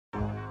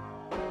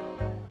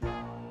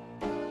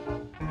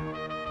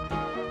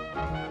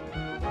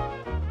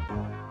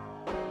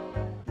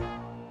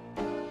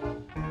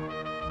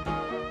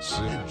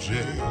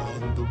CJ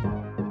on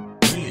the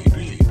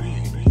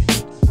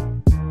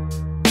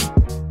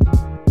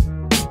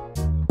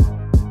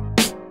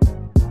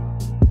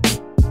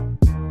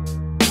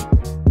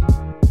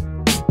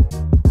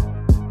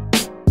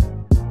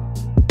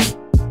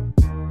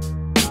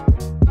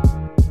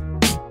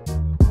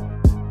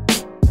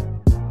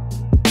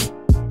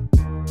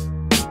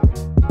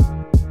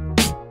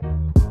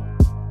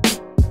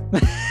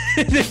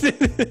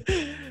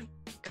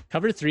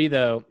Cover three,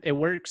 though, it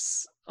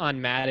works on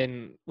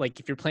Madden. Like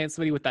if you're playing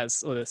somebody with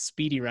a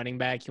speedy running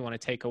back, you want to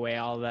take away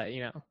all that.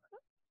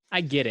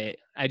 I get it.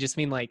 I just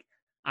mean like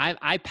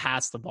I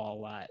pass the ball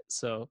a lot,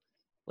 so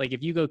like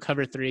if you go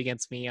cover three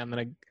against me, I'm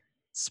gonna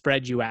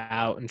spread you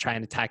out and try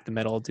and attack the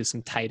middle, do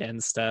some tight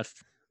end stuff.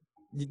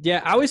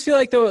 Yeah, I always feel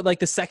like though, like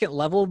the second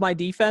level of my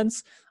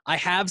defense, I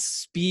have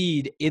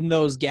speed in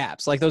those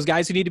gaps. Like those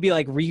guys who need to be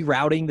like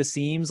rerouting the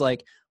seams.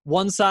 Like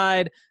one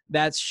side,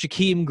 that's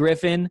Shaquem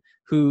Griffin,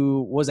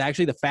 who was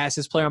actually the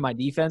fastest player on my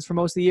defense for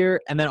most of the year,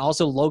 and then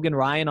also Logan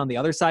Ryan on the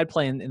other side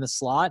playing in the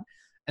slot.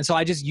 And so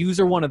I just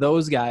user one of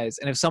those guys.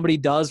 And if somebody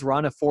does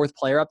run a fourth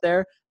player up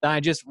there, then I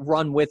just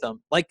run with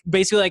them. Like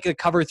basically like a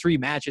cover three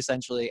match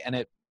essentially, and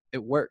it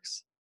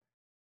works.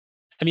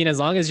 I mean, as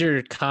long as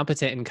you're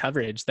competent in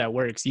coverage, that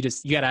works. You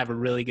got to have a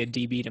really good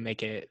DB to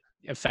make it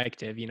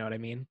effective. You know what I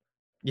mean?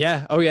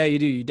 Yeah. Oh, yeah, you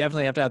do. You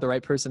definitely have to have the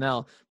right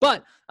personnel.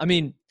 But, I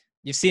mean,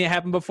 you've seen it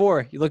happen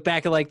before. You look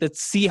back at, like, the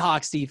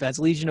Seahawks defense,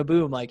 Legion of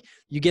Boom. Like,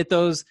 you get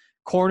those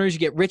corners. You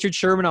get Richard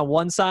Sherman on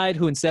one side,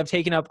 who instead of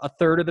taking up a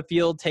third of the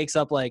field, takes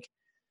up, like,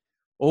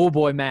 oh,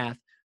 boy, math.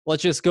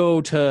 Let's just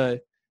go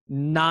to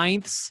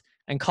ninths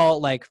and call it,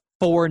 like,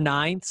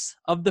 4/9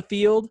 of the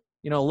field.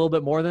 A little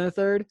bit more than a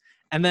third.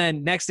 And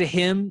then next to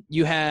him,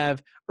 you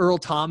have Earl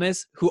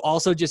Thomas, who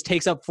also just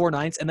takes up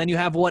 4/9. And then you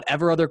have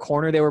whatever other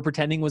corner they were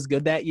pretending was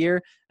good that year,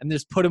 and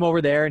just put him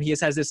over there, and he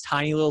just has this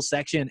tiny little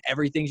section.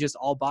 Everything's just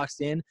all boxed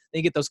in. Then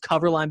you get those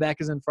cover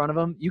linebackers in front of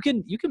him. You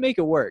can make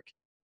it work.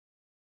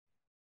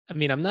 I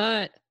mean, I'm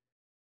not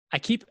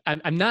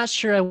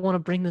sure I want to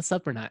bring this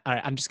up or not. All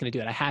right, I'm just going to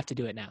do it. I have to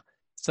do it now.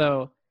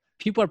 So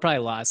people are probably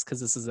lost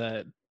because this is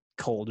a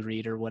cold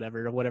read or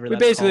whatever. We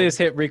basically just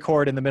hit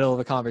record in the middle of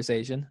a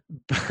conversation.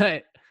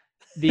 But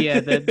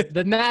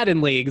the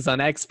Madden leagues on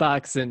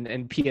Xbox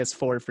and PS4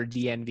 for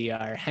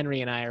DNVR. Henry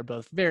and I are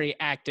both very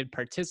active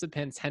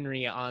participants.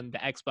 Henry on the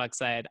Xbox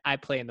side, I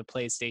play in the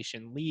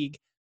PlayStation League.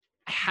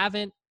 I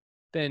haven't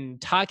been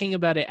talking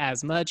about it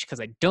as much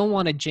because I don't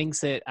want to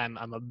jinx it. I'm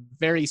a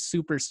very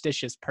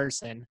superstitious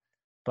person,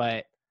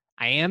 but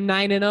I am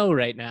 9-0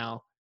 right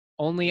now.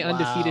 Only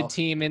undefeated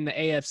team in the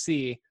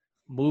AFC.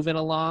 Moving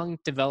along,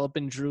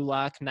 developing Drew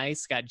Lock.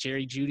 Nice. Got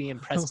Jerry Jeudy and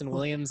Preston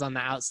Williams on the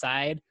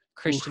outside.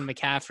 Christian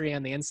McCaffrey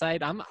on the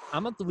inside. I'm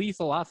a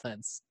lethal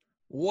offense.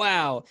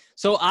 Wow.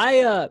 So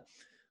I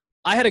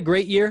had a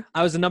great year.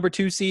 I was the number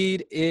 2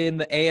 seed in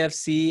the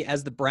AFC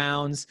as the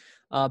Browns.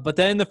 But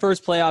then the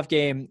first playoff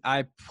game,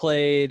 I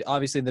played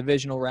obviously in the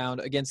divisional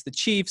round against the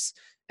Chiefs,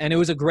 and it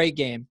was a great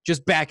game.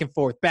 Just back and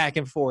forth.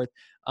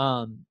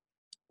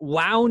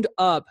 Wound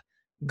up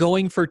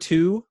going for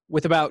 2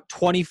 with about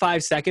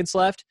 25 seconds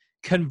left,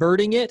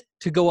 converting it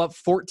to go up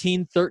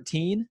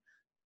 14-13,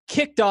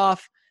 kicked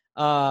off,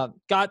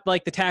 got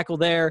like the tackle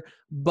there,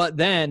 but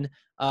then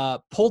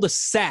pulled a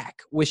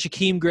sack with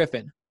Shaquem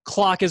Griffin.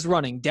 Clock is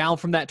running down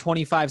from that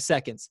 25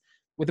 seconds.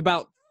 With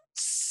about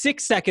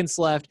 6 seconds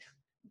left,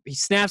 he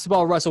snaps the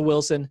ball to Russell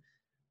Wilson,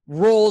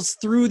 rolls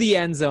through the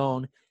end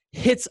zone,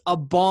 hits a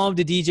bomb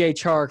to DJ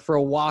Chark for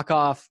a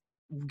walk-off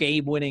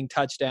game-winning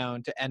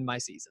touchdown to end my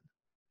season.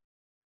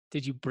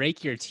 Did you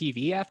break your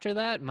TV after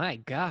that? My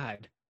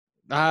God.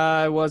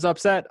 I was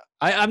upset.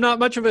 I'm not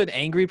much of an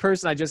angry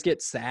person. I just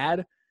get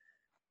sad.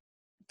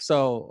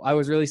 So I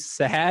was really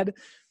sad.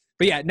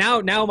 But yeah,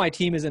 now my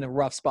team is in a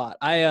rough spot.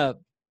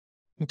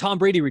 Tom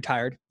Brady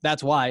retired.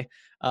 That's why.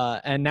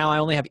 And now I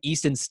only have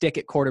Easton Stick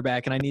at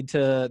quarterback, and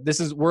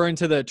we're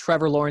into the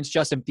Trevor Lawrence,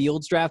 Justin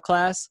Fields draft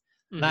class.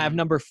 And I have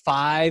number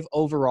 5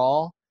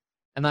 overall.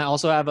 And I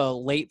also have a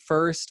late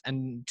first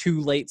and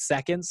 2 late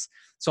seconds.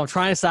 So I'm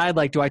trying to decide,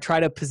 like, do I try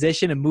to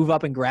position and move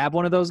up and grab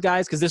one of those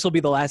guys? Because this will be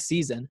the last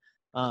season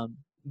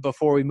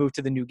before we move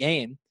to the new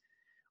game.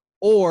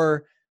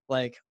 Or,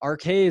 like,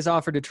 RK is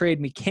offered to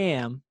trade me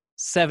Cam,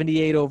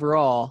 78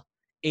 overall,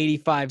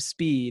 85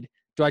 speed.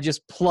 Do I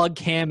just plug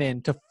Cam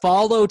in to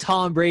follow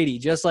Tom Brady,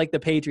 just like the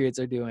Patriots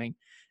are doing,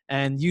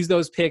 and use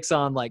those picks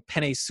on, like,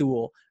 Penei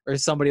Sewell or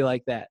somebody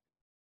like that?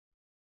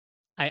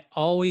 I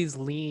always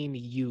lean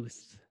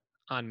youth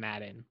on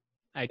Madden.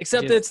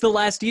 Except it's the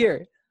last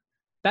year.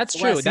 That's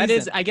true.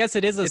 I guess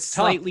it is a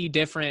slightly tough.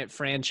 Different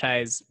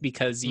franchise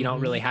because you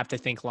don't really have to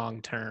think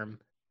long term.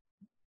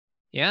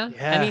 Yeah.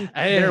 I mean,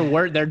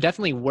 there are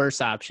definitely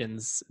worse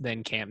options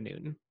than Cam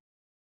Newton.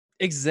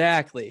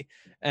 Exactly.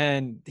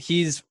 And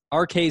he's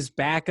RK's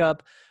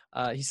backup.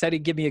 He said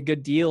he'd give me a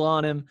good deal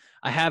on him.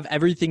 I have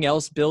everything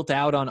else built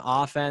out on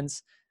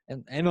offense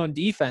and on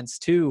defense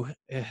too.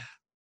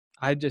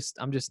 I'm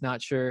just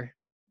not sure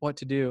what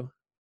to do.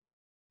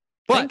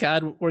 Thank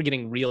God we're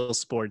getting real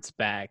sports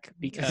back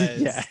because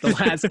the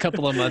last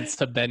couple of months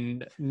have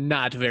been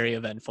not very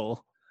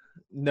eventful.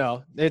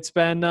 No, it's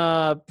been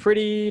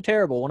pretty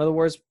terrible. One of the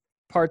worst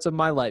parts of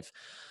my life.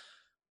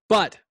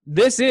 But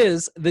this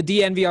is the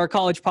DNVR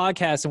College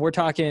Podcast, and we're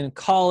talking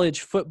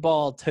college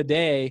football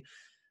today.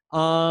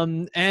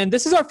 And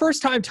this is our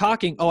first time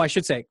talking. Oh, I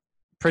should say,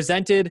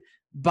 presented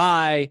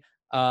by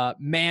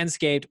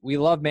Manscaped. We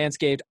love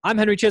Manscaped. I'm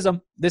Henry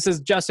Chisholm. This is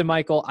Justin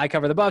Michael. I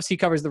cover the Buffs. He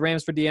covers the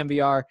Rams for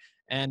DNVR.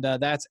 And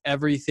that's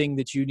everything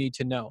that you need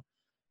to know.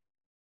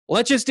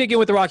 Let's just dig in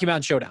with the Rocky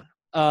Mountain Showdown.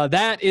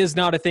 That is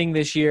not a thing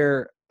this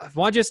year.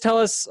 Want to just tell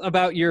us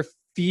about your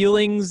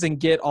feelings and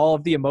get all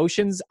of the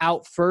emotions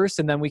out first,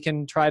 and then we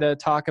can try to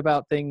talk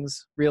about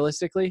things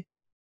realistically?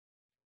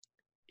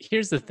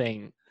 Here's the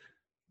thing.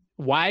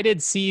 Why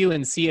did CU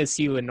and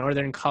CSU and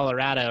Northern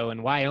Colorado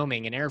and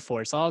Wyoming and Air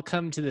Force all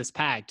come to this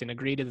pact and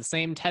agree to the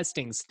same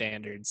testing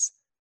standards?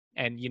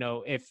 And, you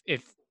know, if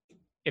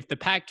the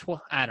Pac-12,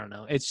 I don't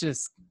know. It's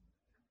just,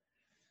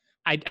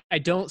 I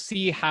don't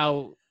see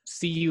how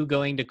CU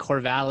going to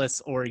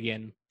Corvallis,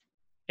 Oregon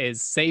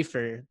is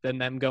safer than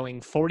them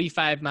going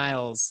 45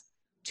 miles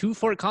to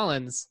Fort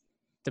Collins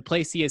to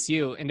play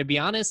CSU. And to be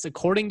honest,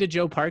 according to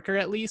Joe Parker,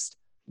 at least,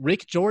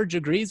 Rick George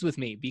agrees with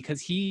me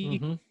because he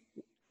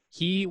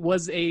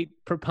was a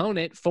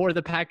proponent for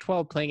the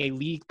Pac-12 playing a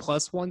League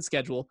 +1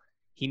 schedule.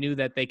 He knew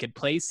that they could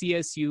play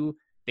CSU.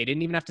 They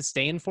didn't even have to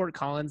stay in Fort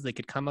Collins. They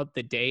could come up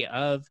the day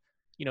of.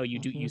 You know,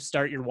 you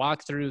start your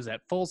walkthroughs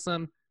at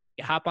Folsom.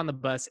 You hop on the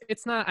bus.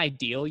 It's not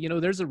ideal. You know,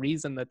 there's a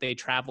reason that they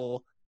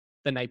travel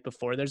the night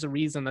before. There's a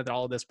reason that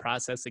all this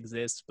process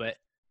exists. But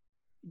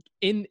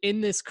in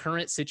this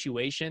current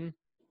situation,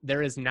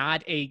 there is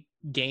not a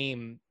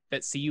game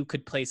that CU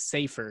could play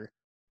safer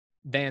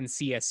than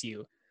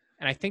CSU.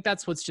 And I think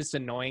that's what's just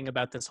annoying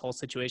about this whole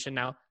situation.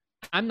 Now,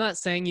 I'm not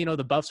saying, you know,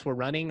 the Buffs were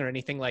running or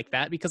anything like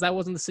that because that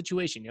wasn't the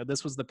situation. You know,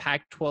 this was the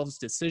Pac-12's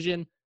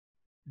decision.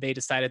 They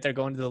decided they're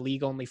going to the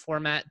league-only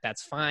format.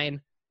 That's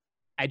fine.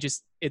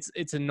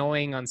 It's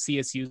annoying on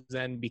CSU's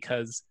end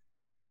because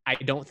I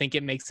don't think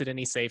it makes it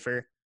any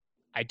safer.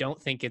 I don't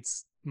think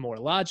it's more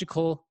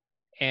logical.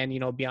 And, you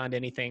know, beyond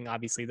anything,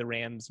 obviously the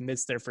Rams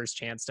missed their first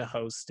chance to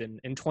host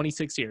in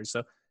 26 years.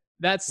 So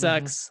that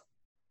sucks.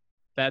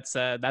 That's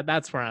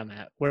where I'm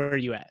at. Where are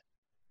you at?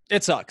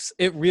 It sucks.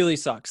 It really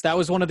sucks. That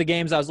was one of the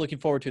games I was looking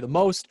forward to the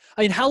most.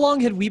 I mean, how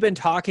long had we been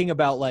talking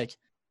about like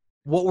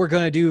what we're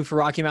going to do for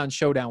Rocky Mountain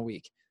Showdown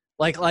week?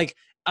 Like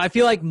I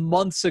feel like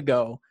months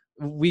ago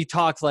we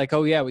talked like,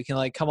 oh yeah, we can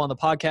like come on the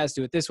podcast,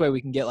 do it this way.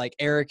 We can get like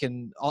Eric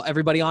and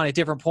everybody on at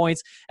different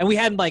points. And we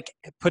hadn't like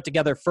put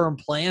together firm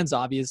plans,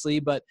 obviously,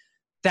 but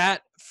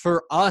that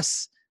for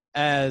us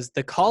as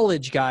the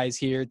college guys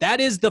here, that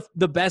is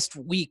the best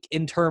week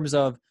in terms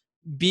of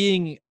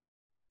being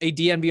a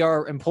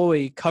DNVR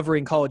employee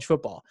covering college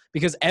football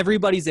because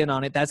everybody's in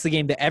on it. That's the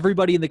game that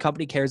everybody in the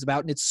company cares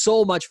about. And it's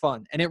so much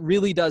fun. And it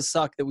really does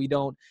suck that we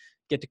don't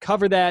get to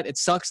cover that. It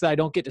sucks that I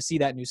don't get to see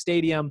that new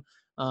stadium.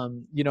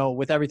 You know,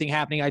 with everything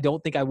happening, I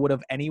don't think I would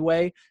have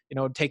anyway. You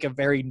know, it'd take a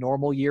very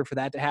normal year for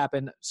that to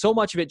happen. So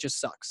much of it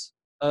just sucks.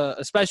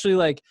 Especially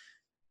like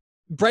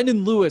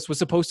Brendan Lewis was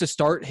supposed to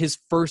start his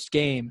first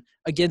game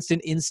against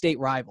an in-state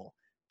rival.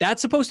 That's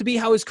supposed to be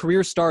how his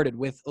career started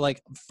with,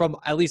 like, from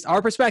at least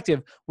our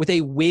perspective, with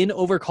a win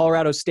over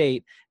Colorado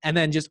State and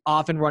then just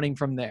off and running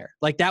from there.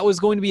 Like, that was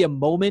going to be a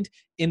moment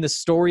in the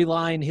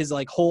storyline, his,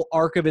 like, whole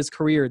arc of his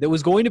career that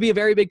was going to be a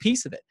very big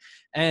piece of it.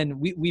 And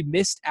we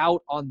missed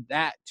out on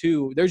that,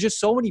 too. There's just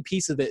so many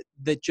pieces of it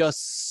that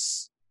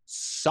just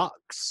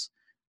sucks.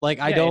 Like,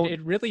 yeah,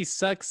 It really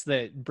sucks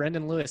that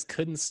Brendan Lewis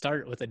couldn't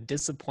start with a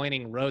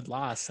disappointing road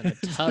loss in a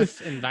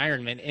tough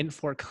environment in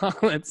Fort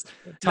Collins.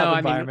 Tough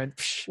environment.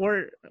 I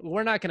mean,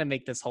 we're not going to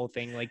make this whole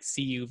thing like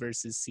CU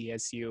versus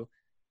CSU.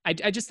 I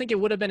just think it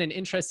would have been an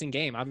interesting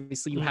game.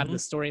 Obviously, you have the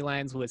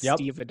storylines with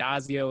Steve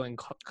Addazio and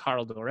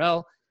Carl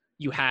Dorrell.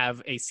 You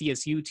have a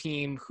CSU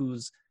team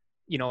who's,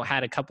 you know,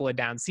 had a couple of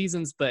down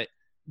seasons, but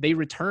they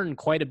return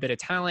quite a bit of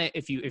talent.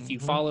 If you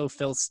follow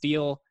Phil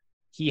Steele,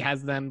 he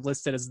has them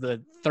listed as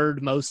the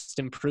third most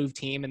improved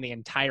team in the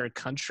entire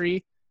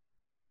country.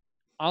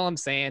 All I'm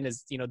saying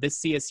is, you know, this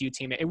CSU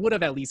team, it would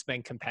have at least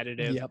been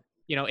competitive. Yep.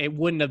 You know, it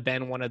wouldn't have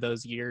been one of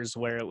those years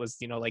where it was,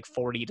 you know, like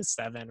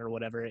 40-7 or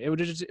whatever. It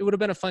would have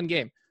been a fun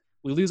game.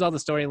 We lose all the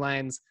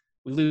storylines.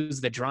 We lose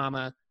the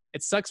drama.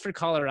 It sucks for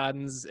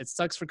Coloradans. It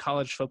sucks for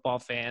college football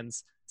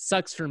fans. It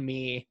sucks for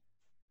me.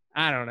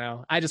 I don't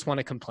know. I just want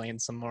to complain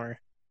some more.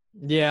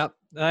 Yeah,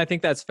 I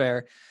think that's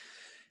fair.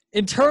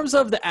 In terms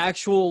of the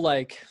actual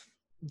like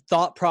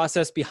thought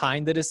process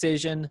behind the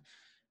decision,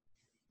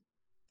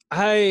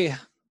 I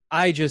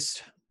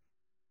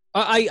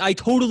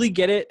totally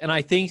get it, and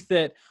I think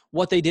that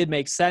what they did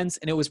makes sense,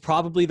 and it was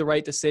probably the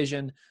right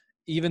decision,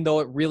 even though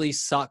it really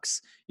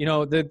sucks. You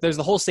know, there's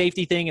the whole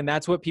safety thing, and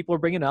that's what people are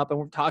bringing up, and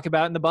we're talking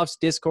about in the Buffs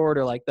Discord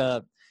or like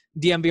the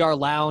DMVR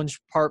Lounge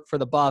part for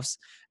the Buffs,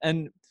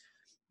 and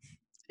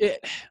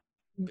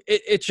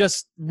it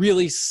just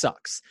really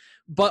sucks.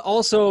 But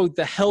also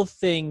the health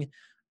thing,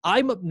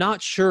 I'm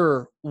not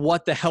sure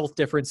what the health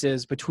difference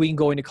is between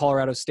going to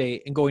Colorado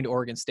State and going to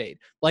Oregon State.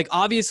 Like,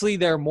 obviously,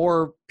 there are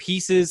more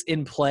pieces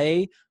in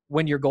play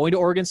when you're going to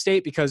Oregon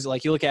State because,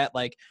 like, you look at,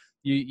 like,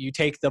 you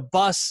take the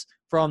bus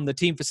from the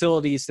team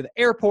facilities to the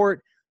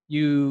airport,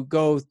 you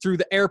go through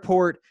the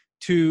airport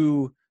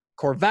to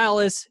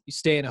Corvallis, you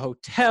stay in a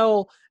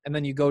hotel, and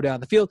then you go down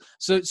the field.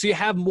 So you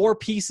have more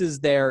pieces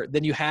there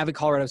than you have at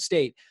Colorado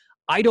State.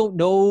 I don't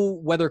know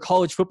whether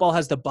college football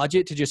has the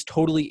budget to just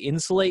totally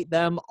insulate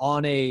them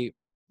on a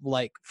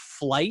like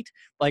flight.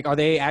 Like, are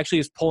they actually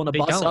just pulling a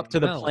bus up to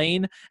the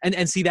plane?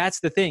 And see, that's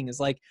the thing is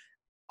like,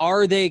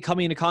 are they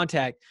coming into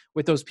contact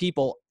with those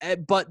people?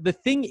 But the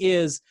thing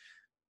is,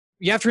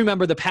 you have to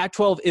remember the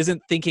Pac-12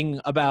 isn't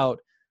thinking about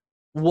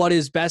what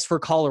is best for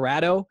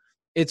Colorado.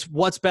 It's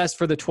what's best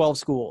for the 12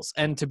 schools.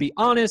 And to be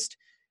honest,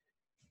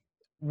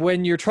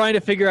 when you're trying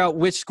to figure out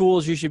which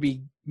schools you should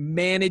be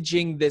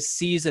managing this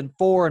season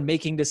for and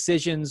making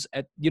decisions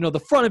at, the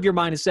front of your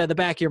mind instead of the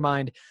back of your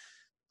mind,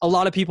 a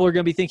lot of people are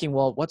going to be thinking,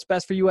 well, what's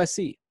best for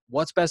USC?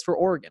 What's best for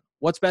Oregon?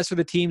 What's best for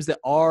the teams that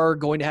are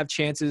going to have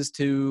chances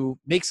to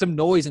make some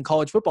noise in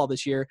college football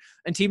this year?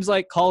 And teams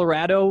like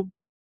Colorado,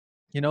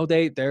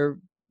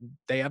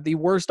 they have the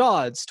worst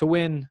odds to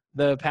win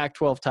the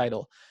Pac-12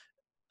 title.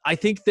 I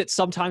think that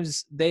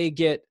sometimes they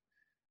get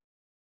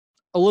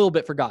a little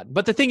bit forgotten.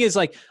 But the thing is,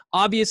 like,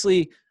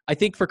 obviously, I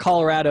think for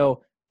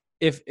Colorado,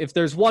 if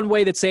there's one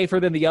way that's safer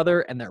than the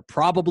other, and there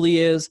probably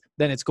is,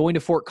 then it's going to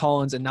Fort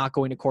Collins and not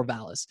going to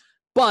Corvallis.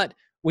 But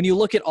when you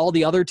look at all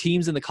the other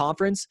teams in the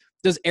conference,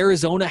 does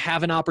Arizona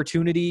have an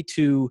opportunity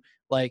to,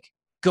 like,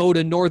 go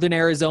to Northern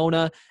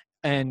Arizona?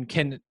 And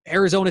can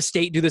Arizona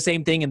State do the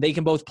same thing and they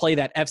can both play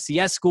that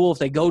FCS school if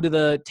they go to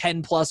the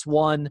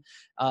 10+1?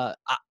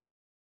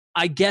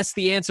 I guess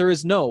the answer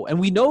is no. And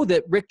we know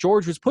that Rick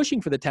George was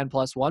pushing for the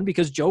 10+1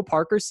 because Joe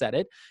Parker said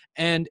it.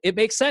 And it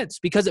makes sense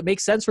because it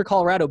makes sense for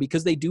Colorado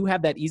because they do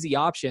have that easy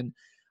option.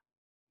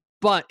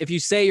 But if you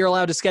say you're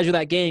allowed to schedule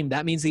that game,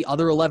 that means the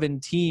other 11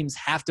 teams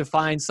have to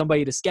find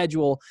somebody to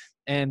schedule.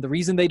 And the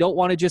reason they don't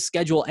want to just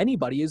schedule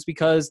anybody is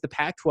because the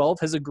Pac-12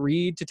 has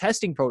agreed to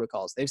testing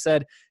protocols. They've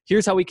said,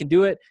 here's how we can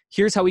do it.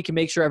 Here's how we can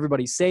make sure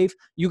everybody's safe.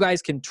 You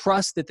guys can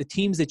trust that the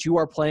teams that you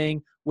are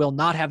playing will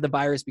not have the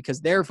virus because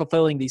they're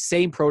fulfilling these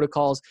same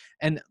protocols.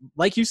 And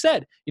like you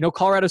said,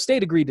 Colorado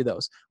State agreed to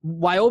those.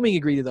 Wyoming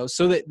agreed to those.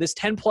 So that this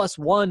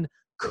 10+1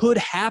 could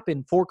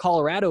happen for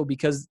Colorado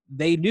because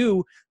they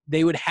knew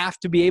they would have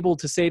to be able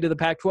to say to the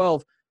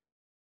Pac-12,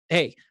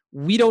 hey,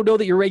 we don't know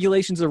that your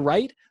regulations are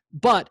right,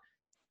 but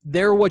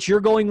they're what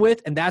you're going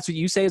with, and that's what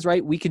you say is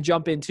right. We can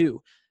jump in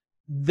too.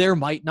 There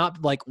might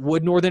not, like,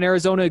 would Northern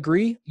Arizona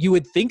agree? You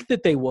would think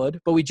that they would,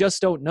 but we just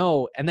don't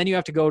know. And then you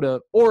have to go to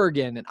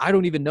Oregon, and I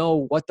don't even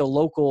know what the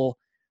local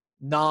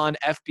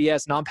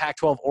non-FBS,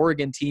 non-Pac-12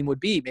 Oregon team would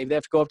be. Maybe they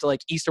have to go up to,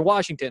 like, Eastern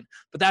Washington,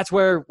 but that's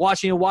where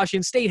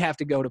Washington State have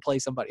to go to play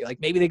somebody. Like,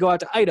 maybe they go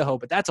out to Idaho,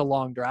 but that's a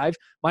long drive.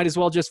 Might as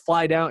well just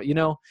fly down,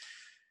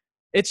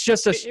 It's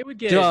just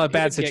a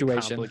bad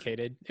situation.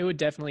 Complicated. It would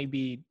definitely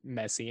be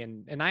messy,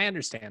 and I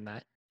understand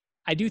that.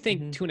 I do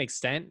think to an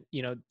extent,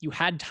 you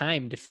had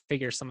time to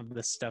figure some of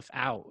this stuff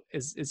out.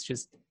 It's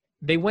just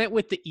they went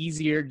with the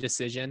easier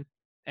decision,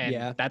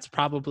 and that's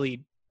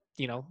probably,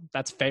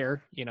 that's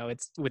fair.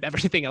 It's with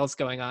everything else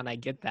going on. I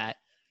get that.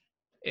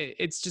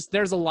 It's just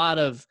there's a lot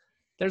of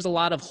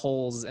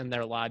holes in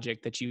their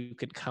logic that you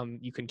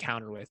can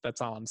counter with.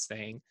 That's all I'm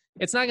saying.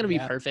 It's not going to be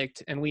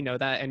perfect, and we know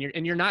that. And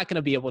you're not going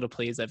to be able to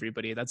please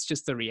everybody. That's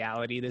just the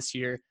reality this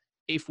year.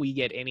 If we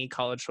get any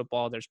college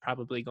football, there's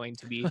probably going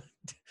to be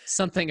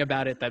something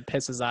about it that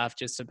pisses off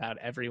just about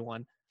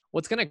everyone.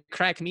 What's going to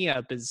crack me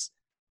up is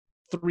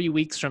 3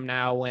 weeks from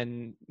now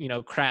when,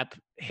 crap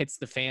hits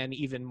the fan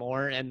even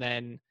more, and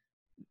then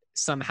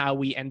somehow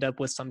we end up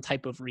with some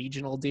type of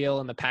regional deal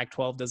and the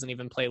Pac-12 doesn't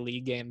even play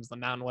league games. The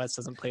Mountain West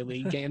doesn't play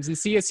league games, and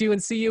CSU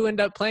and CU end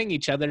up playing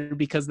each other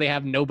because they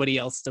have nobody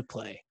else to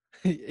play.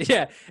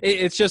 Yeah.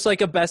 It's just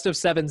like a best of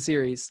 7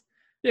 series.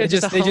 Yeah,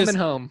 just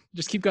home.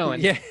 Just keep going.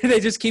 Yeah.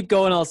 They just keep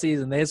going all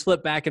season. They just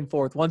flip back and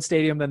forth, one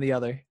stadium then the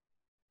other.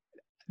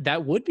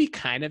 That would be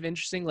kind of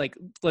interesting. Like,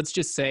 let's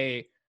just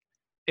say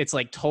it's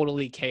like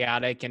totally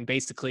chaotic and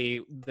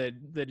basically the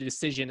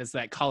decision is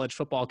that college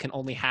football can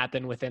only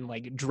happen within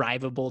like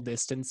drivable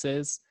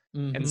distances.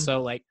 And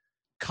so like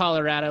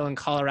Colorado and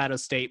Colorado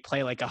State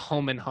play like a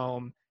home and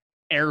home.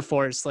 Air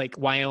Force, like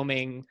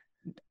Wyoming,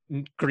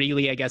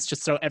 Greeley, I guess,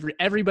 just so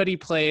everybody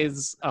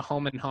plays a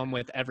home and home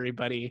with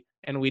everybody,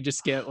 and we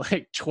just get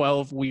like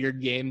 12 weird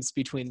games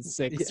between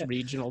 6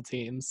 regional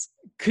teams.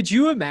 Could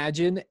you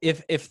imagine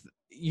if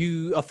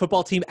a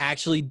football team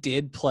actually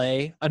did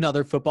play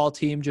another football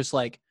team just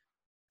like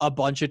a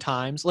bunch of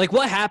times? Like,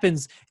 what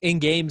happens in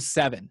game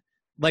 7?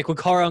 Like with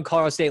Colorado and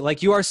Colorado State,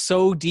 like you are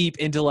so deep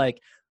into like,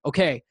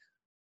 okay,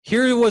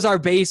 here was our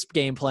base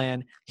game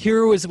plan.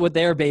 Here was what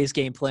their base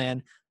game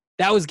plan.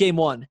 That was game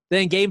 1.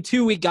 Then game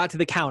 2, we got to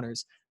the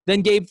counters.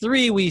 Then game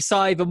 3, we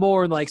saw even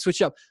more and like switch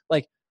up.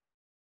 Like,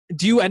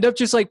 do you end up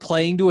just like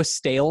playing to a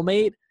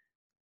stalemate?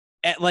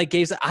 at like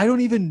games. I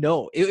don't even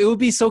know. It would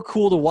be so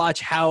cool to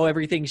watch how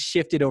everything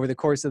shifted over the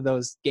course of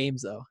those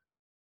games, though.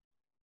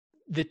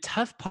 The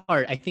tough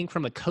part, I think,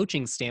 from a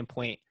coaching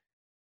standpoint,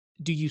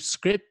 do you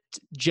script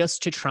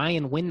just to try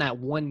and win that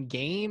one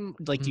game?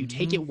 Like, do you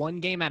take it one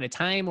game at a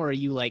time, or are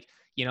you like,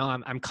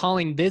 I'm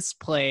calling this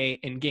play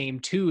in game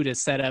 2 to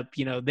set up,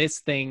 this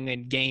thing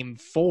in game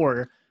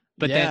 4.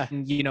 But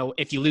then,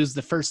 if you lose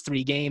the first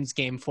 3 games,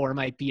 game 4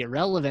 might be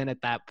irrelevant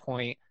at that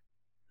point.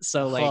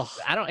 So like,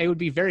 it would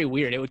be very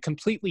weird. It would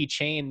completely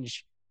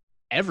change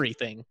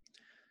everything.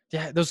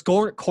 Yeah. Those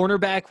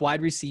cornerback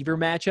wide receiver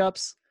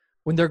matchups,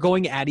 when they're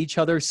going at each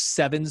other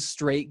 7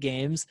 straight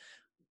games,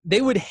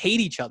 they would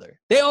hate each other.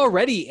 They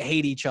already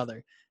hate each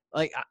other.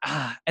 Like,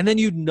 and then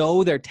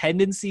their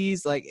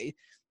tendencies. Like,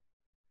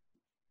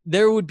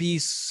 there would be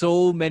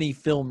so many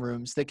film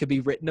rooms that could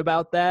be written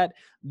about that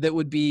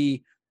would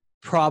be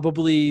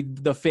probably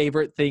the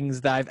favorite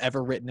things that I've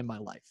ever written in my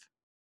life.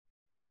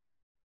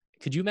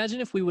 Could you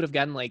imagine if we would have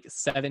gotten like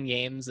 7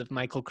 games of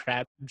Michael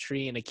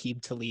Crabtree and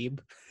Aqib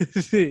Talib?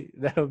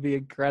 That would be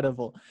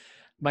incredible.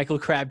 Michael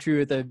Crabtree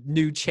with a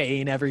new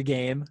chain every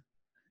game.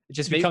 It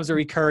just becomes a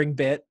recurring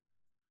bit.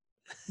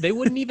 They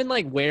wouldn't even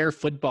like wear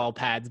football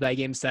pads by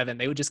game 7.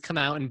 They would just come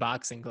out in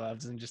boxing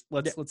gloves and just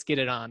let's get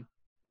it on.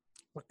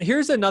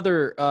 Here's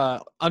another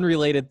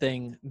unrelated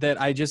thing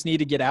that I just need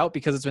to get out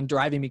because it's been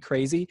driving me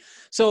crazy.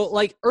 So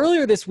like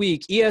earlier this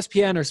week,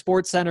 ESPN or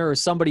SportsCenter or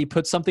somebody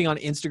put something on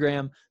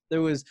Instagram.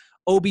 There was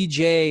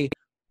OBJ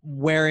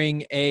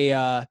wearing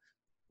a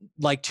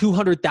like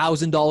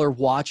 $200,000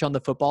 watch on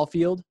the football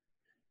field.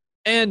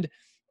 And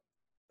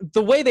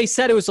the way they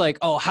said it was like,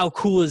 oh, how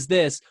cool is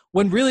this?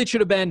 When really it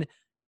should have been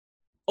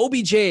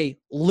OBJ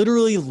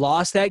literally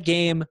lost that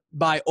game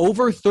by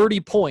over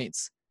 30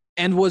 points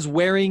and was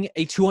wearing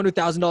a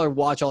 $200,000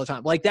 watch all the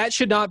time. Like, that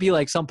should not be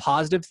like some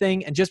positive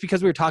thing. And just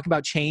because we were talking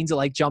about chains, it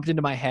like jumped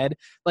into my head.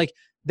 Like,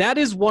 that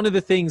is one of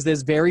the things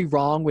that's very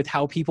wrong with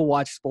how people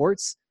watch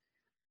sports.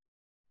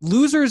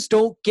 Losers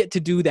don't get to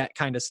do that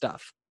kind of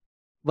stuff.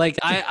 Like,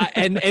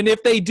 and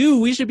if they do,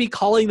 we should be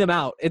calling them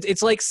out.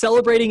 It's like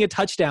celebrating a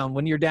touchdown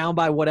when you're down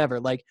by whatever.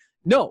 Like,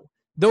 no,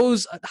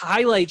 those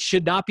highlights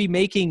should not be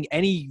making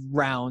any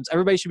rounds.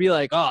 Everybody should be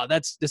like, oh,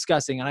 that's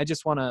disgusting. And I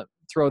just want to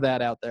throw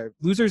that out there.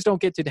 Losers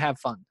don't get to have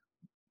fun.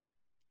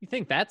 You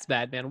think that's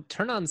bad, man?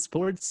 Turn on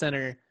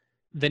SportsCenter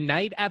the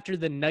night after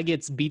the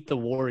Nuggets beat the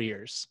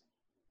Warriors.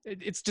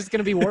 It's just going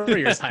to be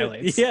Warriors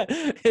highlights. Yeah,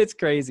 it's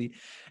crazy.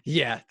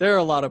 Yeah, there are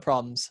a lot of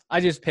problems. I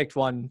just picked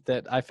one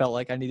that I felt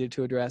like I needed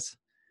to address.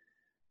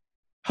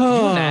 Can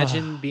you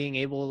imagine being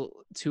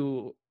able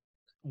to,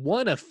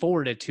 one,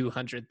 afford a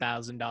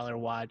 $200,000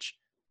 watch,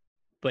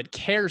 but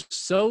care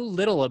so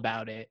little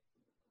about it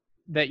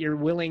that you're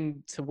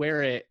willing to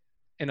wear it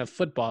in a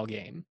football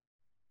game?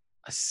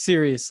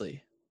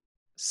 Seriously.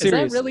 Is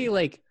that really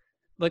like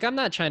I'm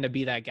not trying to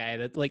be that guy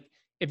that like,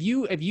 if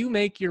you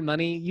make your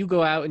money, you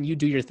go out and you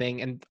do your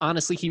thing. And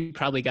honestly, he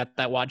probably got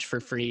that watch for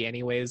free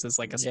anyways, as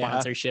like a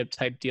sponsorship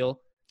type deal.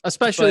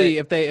 Especially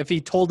if he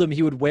told him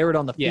he would wear it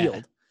on the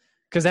field.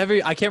 Because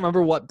I can't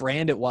remember what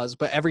brand it was,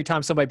 but every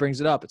time somebody brings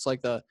it up, it's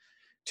like the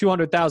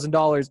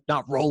 $200,000,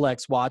 not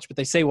Rolex watch, but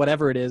they say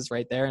whatever it is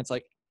right there. And it's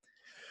like,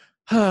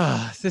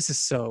 this is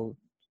so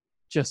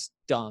just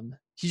dumb.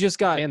 He just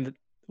got. Man,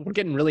 we're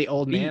getting really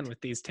old man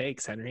with these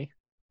takes, Henry.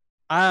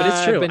 But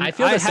it's true. I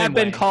have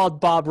been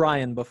called Bob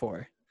Ryan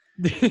before.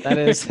 That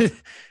is,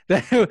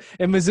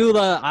 in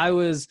Missoula, I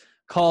was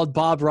called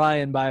Bob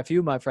Ryan by a few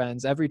of my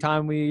friends every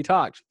time we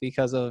talked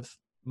because of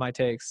my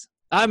takes.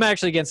 I'm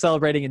actually against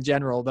celebrating in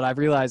general, but I've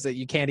realized that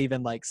you can't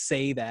even like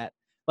say that.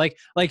 Like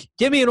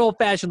give me an old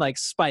fashioned like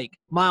spike,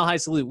 mile high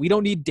salute. We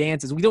don't need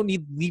dances. We don't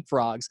need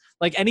leapfrogs.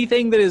 Like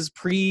anything that is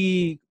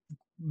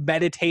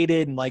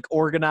premeditated and like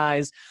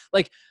organized.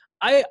 Like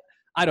I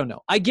don't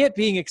know. I get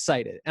being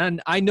excited.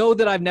 And I know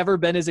that I've never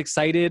been as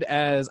excited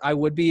as I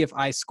would be if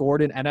I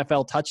scored an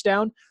NFL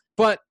touchdown,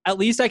 but at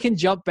least I can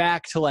jump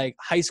back to like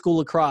high school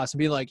lacrosse and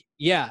be like,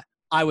 yeah,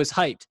 I was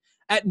hyped.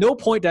 At no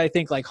point did I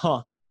think like,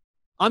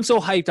 I'm so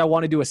hyped I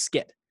want to do a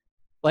skit.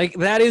 Like,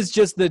 that is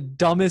just the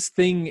dumbest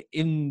thing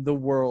in the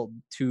world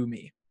to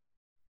me.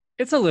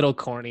 It's a little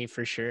corny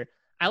for sure.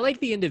 I like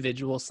the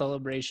individual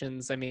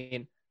celebrations. I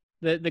mean,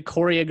 the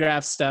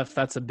choreographed stuff,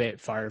 that's a bit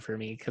far for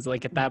me because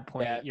like at that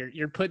point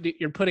you're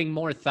putting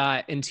more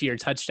thought into your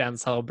touchdown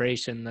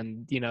celebration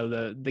than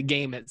the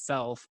game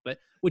itself, but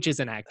which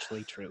isn't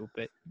actually true.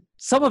 But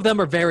some of them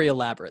are very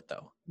elaborate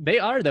though. They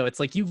are though. It's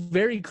like you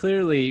very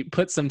clearly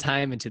put some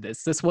time into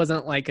this. This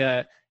wasn't like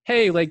a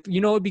hey, like,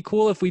 it'd be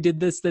cool if we did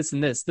this, this,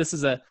 and this. This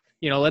is a,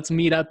 let's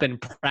meet up and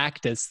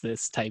practice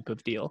this type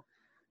of deal.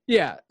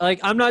 Yeah. Like,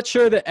 I'm not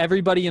sure that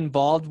everybody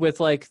involved with,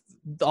 like,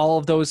 all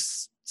of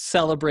those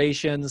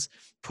celebrations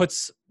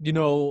puts,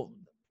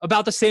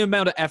 about the same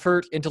amount of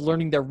effort into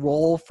learning their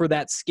role for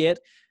that skit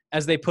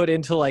as they put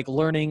into, like,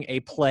 learning a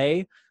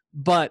play.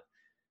 But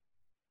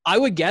I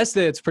would guess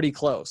that it's pretty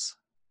close.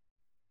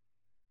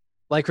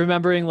 Like,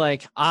 remembering,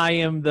 like, I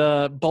am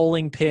the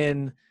bowling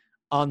pin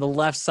on the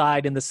left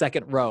side in the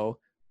second row.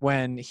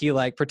 when he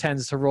like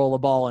pretends to roll a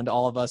ball into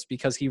all of us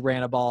because he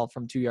ran a ball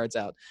from 2 yards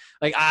out.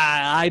 Like,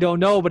 I don't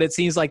know, but it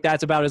seems like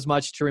that's about as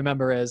much to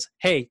remember as,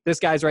 hey, this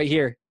guy's right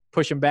here,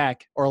 push him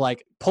back, or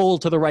like pull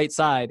to the right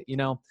side, you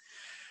know?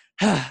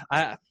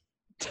 Not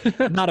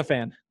a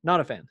fan. Not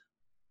a fan.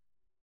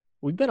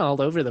 We've been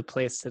all over the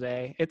place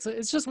today.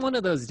 It's just one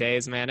of those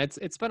days, man.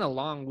 It's been a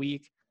long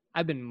week.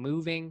 I've been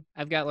moving.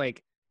 I've got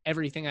like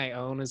everything I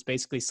own is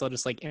basically still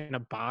just like in a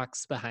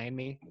box behind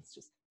me. It's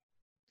just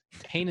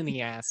pain in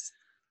the ass.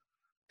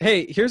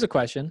 Hey, here's a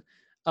question.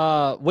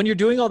 When you're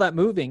doing all that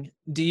moving,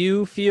 do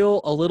you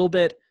feel a little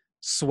bit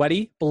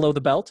sweaty below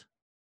the belt?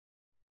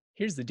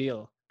 Here's the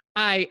deal.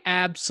 I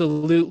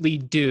absolutely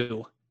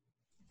do.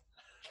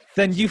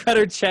 Then you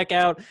better check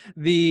out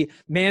the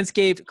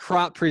Manscaped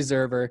Crop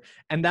Preserver,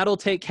 and that'll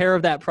take care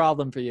of that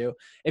problem for you.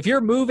 If you're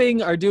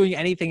moving or doing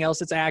anything else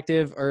that's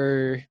active,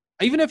 or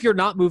even if you're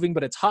not moving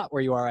but it's hot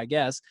where you are, I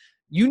guess,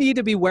 you need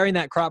to be wearing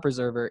that Crop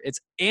Preserver. It's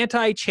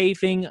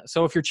anti-chafing,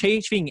 so if you're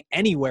chafing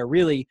anywhere,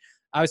 really,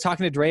 I was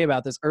talking to Dre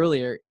about this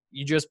earlier,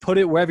 you just put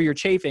it wherever you're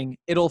chafing,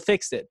 it'll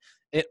fix it.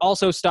 It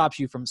also stops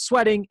you from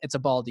sweating. It's a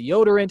ball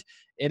deodorant.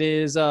 It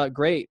is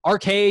great.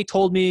 RK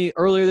told me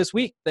earlier this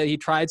week that he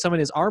tried some in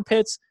his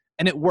armpits,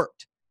 and it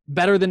worked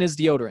better than his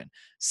deodorant.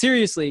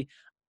 Seriously,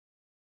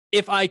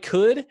 if I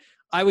could,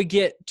 I would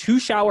get 2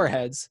 shower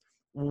heads,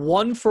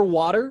 one for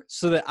water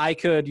so that I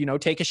could,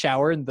 take a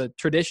shower in the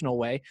traditional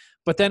way,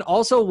 but then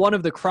also one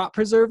of the Crop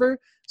Preserver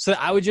so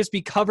that I would just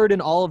be covered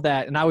in all of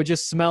that and I would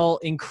just smell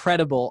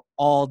incredible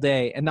all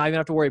day and not even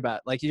have to worry about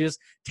it. Like, you just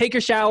take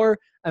your shower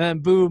and then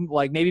boom,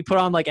 like maybe put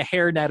on like a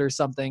hairnet or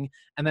something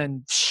and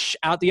then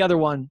out the other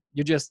one,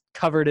 you're just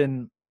covered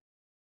in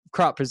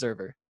Crop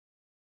Preserver.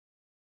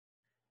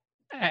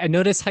 I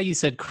noticed how you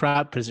said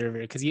Crop Preserver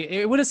because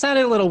it would have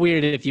sounded a little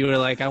weird if you were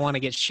like, I want to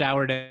get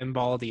showered in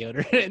ball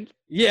deodorant.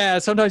 Yeah,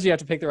 sometimes you have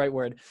to pick the right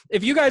word.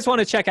 If you guys want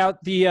to check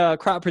out the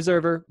Crop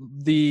Preserver,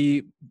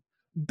 the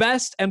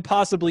best and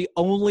possibly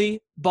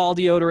only ball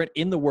deodorant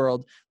in the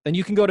world, then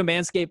you can go to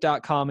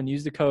manscaped.com and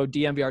use the code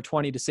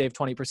DMVR20 to save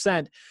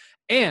 20%.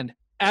 And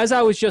as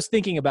I was just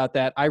thinking about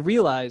that, I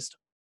realized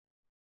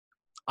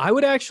I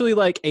would actually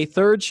like a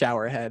third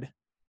shower head,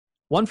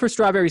 one for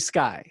Strawberry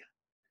Sky.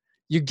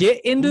 You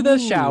get into the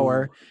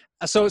shower.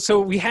 So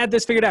we had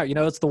this figured out.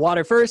 It's the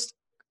water first,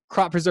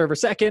 Crop Preserver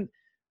second.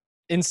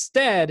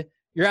 Instead,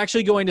 you're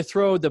actually going to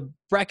throw the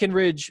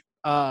Breckenridge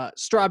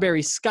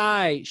Strawberry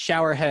Sky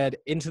shower head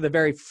into the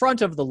very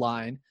front of the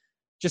line.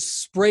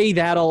 Just spray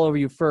that all over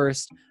you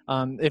first.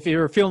 If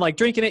you're feeling like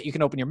drinking it, you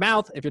can open your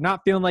mouth. If you're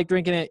not feeling like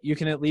drinking it, you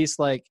can at least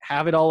like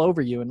have it all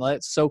over you and let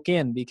it soak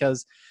in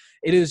because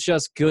it is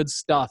just good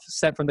stuff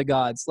sent from the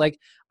gods. Like,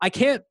 I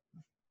can't.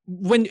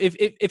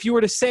 If you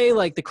were to say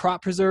like the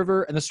Crop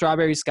Preserver and the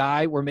Strawberry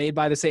Sky were made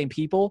by the same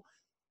people,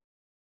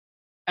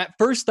 at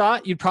first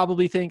thought you'd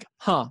probably think,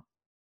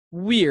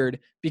 weird,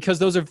 because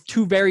those are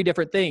 2 very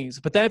different things.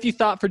 But then if you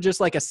thought for just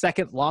like a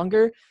second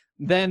longer,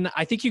 then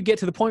I think you get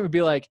to the point where it'd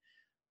be like,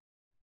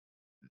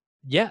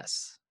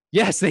 yes,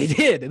 they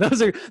did.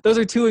 Those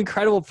are 2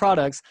 incredible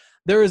products.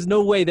 There is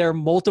no way there are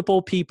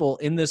multiple people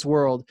in this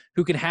world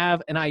who can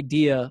have an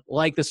idea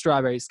like the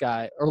Strawberry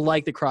Sky or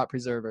like the Crop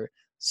Preserver.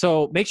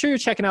 So make sure you're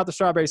checking out the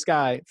Strawberry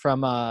Sky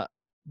from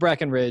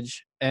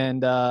Breckenridge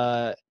and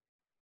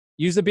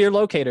use the beer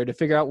locator to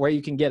figure out where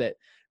you can get it.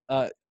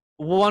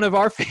 One of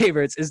our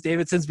favorites is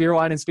Davidson's Beer,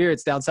 Wine, and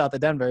Spirits down south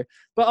of Denver,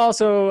 but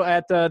also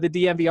at the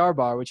DMVR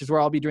bar, which is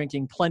where I'll be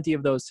drinking plenty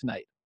of those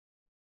tonight.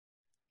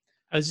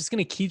 I was just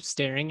going to keep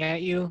staring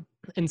at you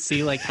and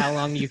see like how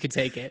long you could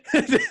take it.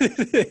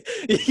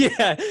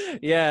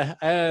 Yeah.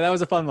 That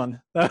was a fun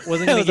one. Wasn't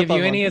going to give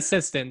you any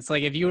assistance.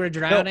 Like if you were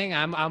drowning, no.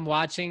 I'm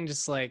watching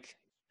just like.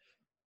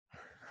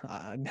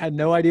 I had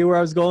no idea where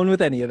I was going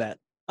with any of that.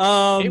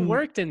 It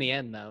worked in the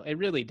end, though. It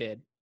really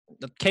did.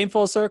 It came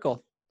full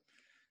circle.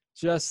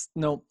 Just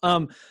no.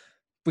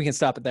 We can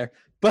stop it there.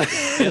 But,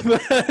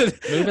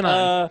 moving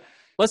on.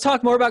 Let's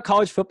talk more about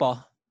college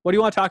football. What do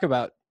you want to talk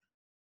about?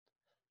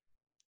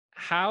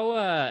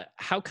 How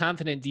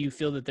confident do you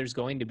feel that there's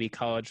going to be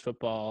college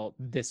football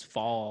this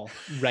fall?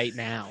 Right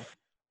now,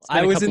 it's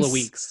been a couple of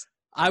weeks.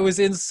 I was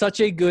in such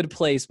a good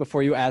place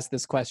before you asked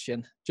this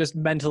question, just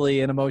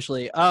mentally and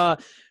emotionally.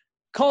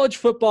 College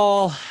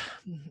football,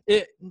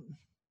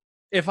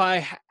 if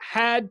I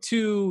had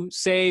to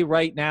say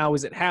right now,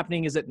 is it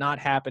happening? Is it not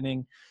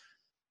happening?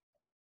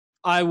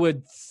 I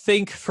would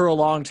think for a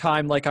long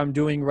time like I'm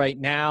doing right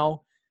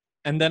now,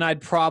 and then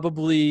I'd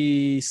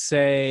probably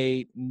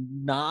say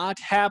not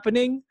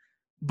happening,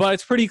 but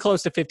it's pretty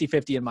close to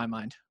 50-50 in my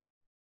mind.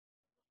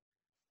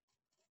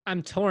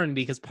 I'm torn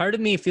because part of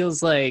me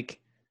feels like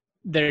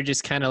they're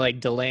just kind of like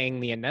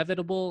delaying the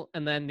inevitable.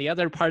 And then the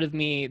other part of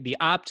me, the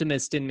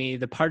optimist in me,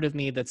 the part of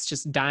me that's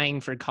just dying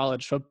for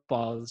college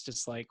football is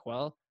just like,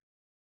 well,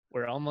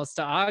 we're almost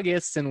to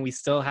August and we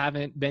still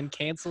haven't been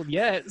canceled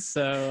yet.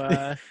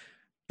 So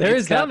there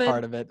is that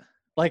part of it.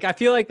 Like, I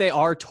feel like they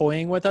are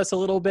toying with us a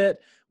little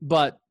bit,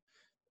 but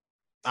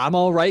I'm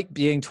all right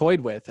being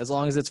toyed with as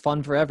long as it's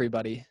fun for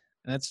everybody.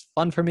 And it's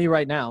fun for me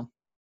right now.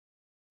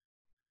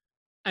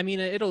 I mean,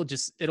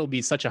 it'll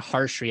be such a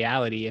harsh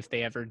reality if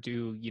they ever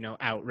do,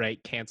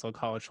 outright cancel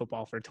college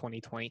football for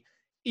 2020.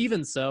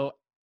 Even so,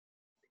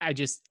 I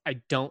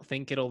don't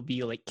think it'll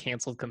be like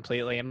canceled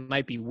completely. It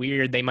might be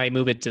weird. They might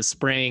move it to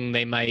spring.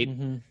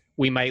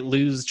 We might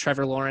lose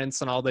Trevor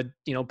Lawrence and all the,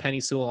 Penny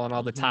Sewell and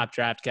all the top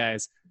draft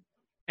guys.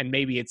 And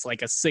maybe it's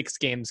like a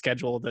 6-game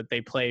schedule that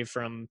they play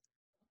from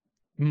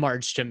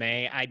March to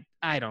May.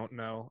 I don't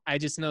know. I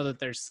just know that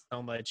there's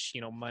so much,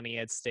 money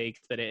at stake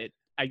that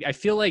I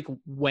feel like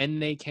when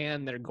they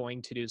can, they're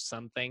going to do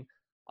something.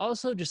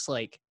 Also, just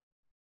like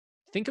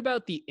think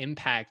about the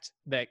impact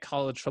that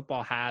college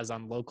football has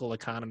on local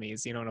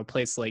economies, in a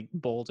place like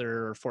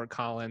Boulder or Fort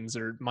Collins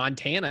or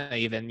Montana,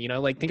 even,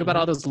 like think about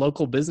all those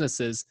local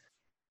businesses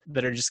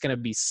that are just going to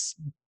be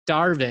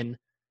starving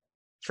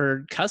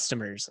for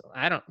customers.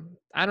 I don't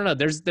know.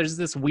 There's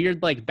this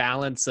weird like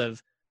balance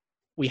of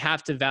we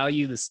have to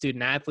value the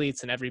student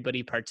athletes and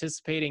everybody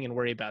participating and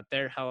worry about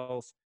their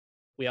health.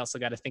 We also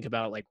got to think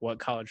about like what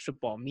college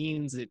football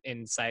means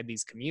inside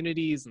these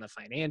communities and the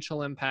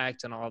financial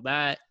impact and all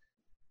that.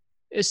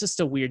 It's just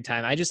a weird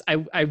time.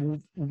 I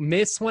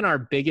miss when our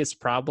biggest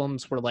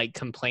problems were like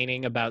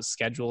complaining about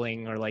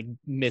scheduling or like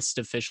missed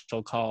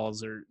official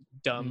calls or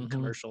dumb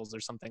commercials or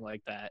something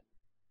like that.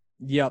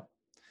 Yep.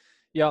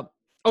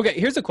 Okay,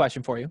 here's a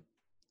question for you.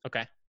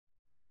 Okay.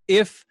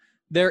 If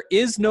there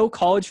is no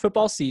college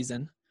football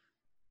season,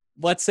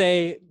 let's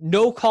say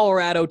no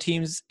Colorado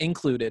teams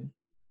included,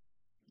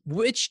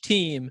 which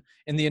team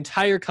in the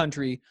entire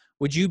country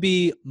would you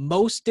be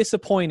most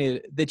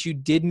disappointed that you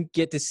didn't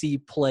get to see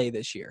play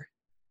this year?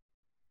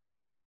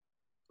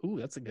 Ooh,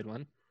 that's a good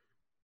one.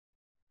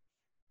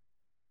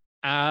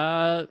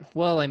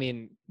 Well, I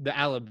mean, the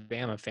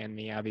Alabama fan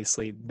me,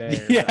 obviously,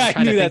 there. Yeah, I'm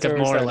trying to think of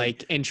more starting.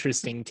 like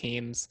interesting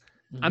teams.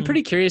 I'm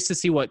pretty curious to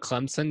see what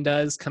Clemson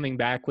does coming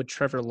back with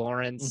Trevor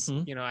Lawrence.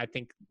 I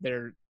think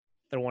they're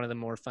one of the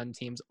more fun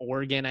teams.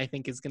 Oregon, I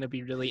think, is going to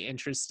be really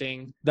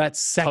interesting. That's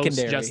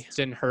secondary. Post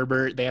Justin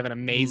Herbert, they have an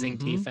amazing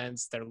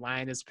defense. Their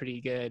line is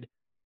pretty good.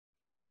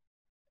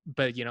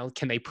 But,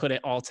 can they put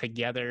it all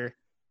together?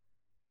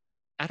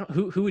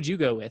 Who would you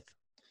go with?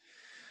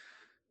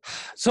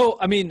 So,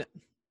 I mean,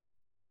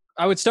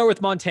 I would start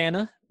with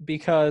Montana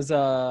because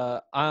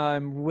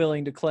I'm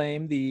willing to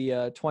claim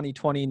the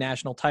 2020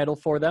 national title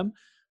for them.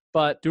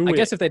 But I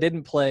guess if they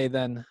didn't play,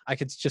 then I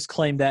could just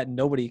claim that and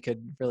nobody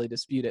could really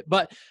dispute it.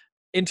 But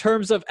in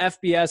terms of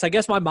FBS, I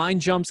guess my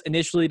mind jumps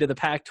initially to the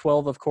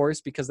Pac-12, of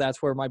course, because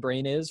that's where my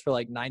brain is for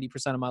like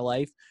 90% of my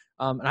life.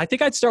 And I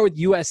think I'd start with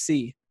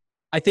USC.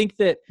 I think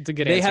that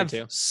they have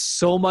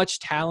so much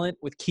talent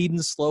with Keaton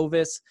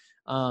Slovis,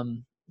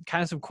 kind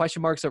of some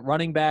question marks at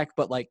running back,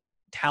 but like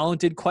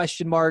talented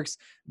question marks,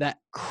 that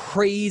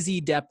crazy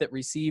depth at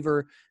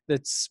receiver,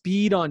 the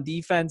speed on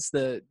defense,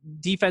 the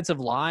defensive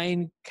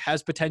line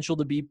has potential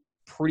to be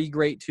pretty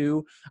great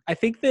too. I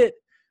think that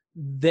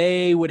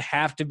they would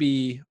have to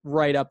be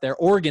right up there.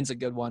 Oregon's a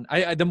good one.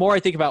 The more I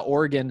think about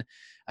Oregon,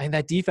 I think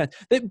that defense,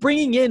 that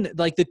bringing in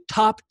like the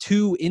top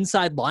 2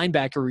 inside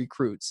linebacker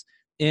recruits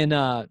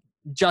in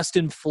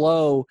Justin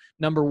Flo,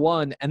 number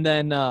 1, and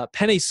then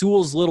Penny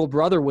Sewell's little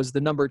brother was the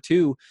number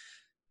 2.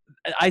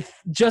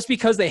 Just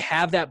because they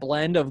have that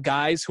blend of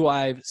guys who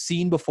I've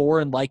seen before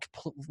and like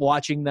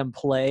watching them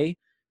play,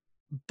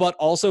 but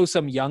also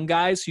some young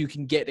guys who you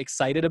can get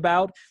excited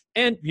about.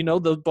 And,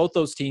 both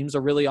those teams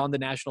are really on the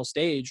national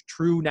stage,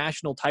 true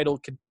national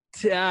title,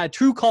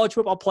 true college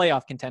football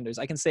playoff contenders.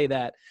 I can say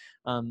that.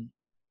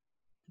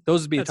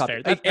 Those would be the top.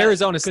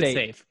 Arizona State.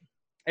 Safe.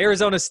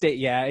 Arizona State,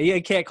 yeah.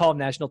 You can't call them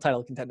national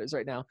title contenders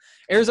right now.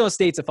 Arizona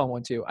State's a fun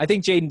one, too. I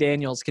think Jaden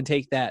Daniels can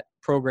take that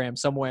program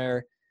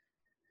somewhere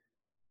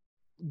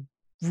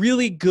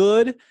really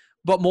good,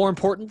 but more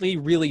importantly,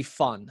 really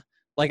fun.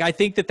 Like, I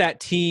think that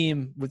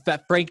team with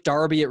that Frank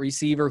Darby at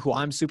receiver, who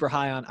I'm super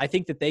high on, I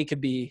think that they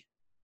could be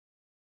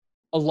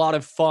a lot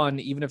of fun,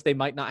 even if they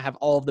might not have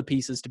all of the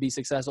pieces to be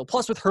successful.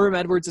 Plus, with Herm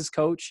Edwards as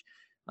coach,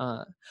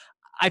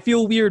 I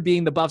feel weird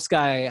being the Buffs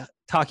guy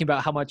talking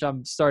about how much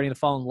I'm starting to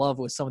fall in love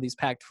with some of these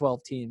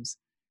Pac-12 teams.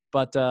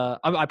 But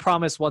I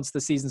promise once the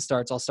season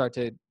starts, I'll start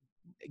to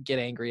get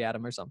angry at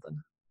them or something.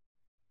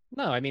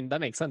 No, I mean,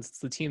 that makes sense. It's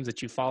the teams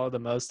that you follow the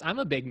most. I'm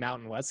a big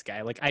Mountain West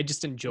guy. Like, I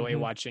just enjoy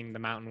watching the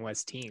Mountain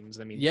West teams.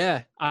 I mean,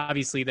 yeah,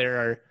 obviously there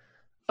are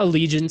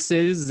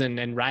allegiances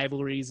and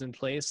rivalries in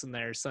place, and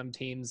there are some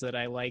teams that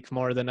I like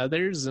more than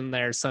others, and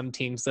there are some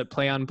teams that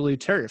play on blue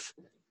turf.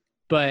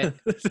 But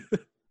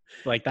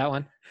like that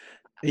one?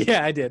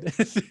 Yeah, I did.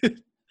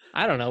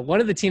 I don't know.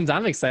 One of the teams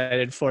I'm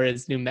excited for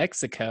is New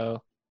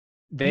Mexico.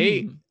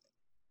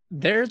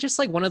 They're just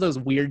like one of those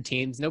weird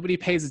teams. Nobody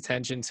pays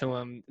attention to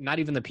them. Not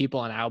even the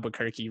people in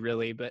Albuquerque,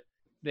 really. But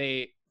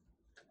they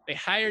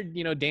hired,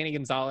 Danny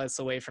Gonzalez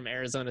away from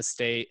Arizona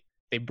State.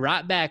 They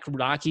brought back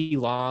Rocky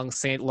Long,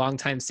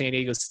 longtime San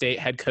Diego State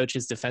head coach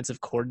as defensive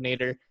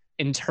coordinator.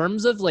 In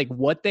terms of like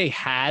what they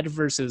had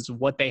versus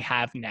what they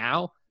have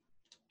now,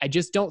 I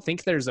just don't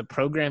think there's a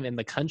program in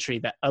the country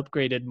that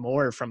upgraded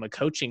more from a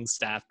coaching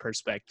staff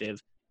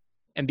perspective.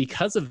 And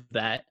because of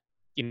that,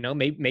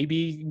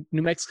 maybe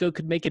New Mexico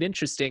could make it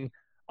interesting.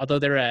 Although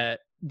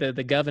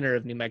the governor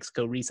of New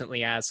Mexico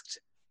recently asked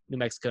New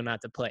Mexico not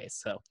to play,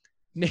 so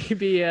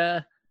maybe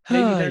they're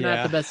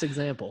not the best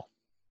example.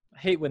 I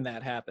hate when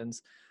that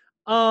happens.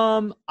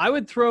 I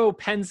would throw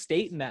Penn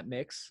State in that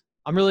mix.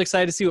 I'm really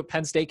excited to see what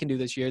Penn State can do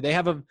this year. They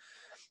have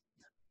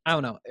I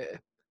don't know.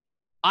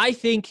 I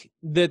think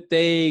that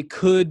they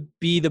could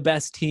be the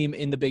best team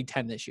in the Big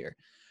Ten this year.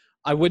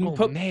 I wouldn't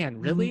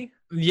really?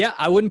 Yeah,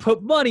 I wouldn't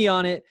put money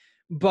on it,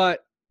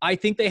 but I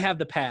think they have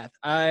the path.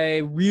 I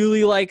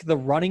really like the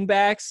running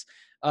backs.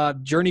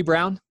 Journey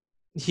Brown,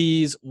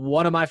 he's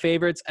one of my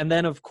favorites. And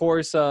then, of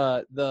course,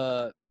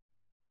 the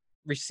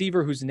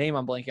receiver whose name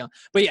I'm blanking on.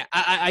 But yeah,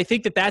 I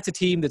think that's a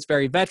team that's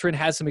very veteran,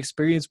 has some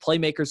experience,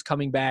 playmakers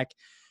coming back.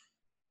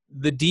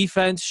 The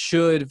defense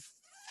should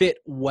fit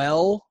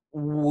well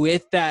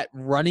with that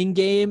running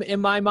game in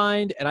my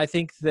mind. And I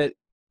think that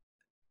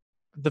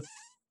the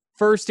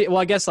first – well,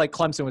 I guess like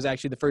Clemson was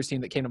actually the first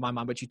team that came to my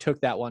mind, but you took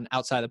that one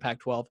outside of the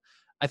Pac-12.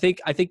 I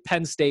think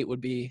Penn State would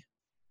be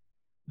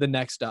the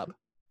next up.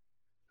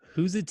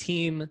 Who's a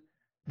team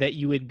that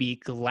you would be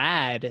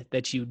glad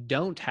that you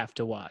don't have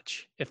to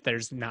watch if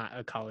there's not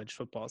a college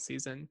football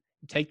season?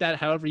 Take that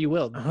however you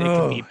will. It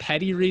could be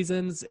petty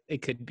reasons.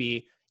 It could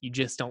be you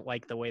just don't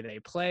like the way they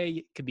play.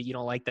 It could be you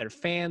don't like their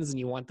fans and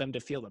you want them to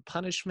feel the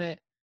punishment.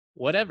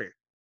 Whatever.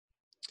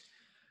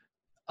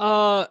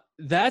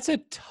 That's a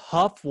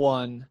tough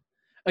one.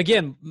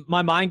 Again,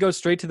 my mind goes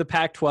straight to the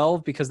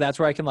Pac-12 because that's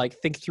where I can like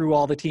think through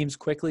all the teams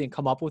quickly and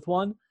come up with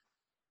one.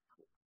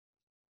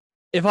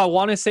 If I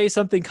want to say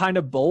something kind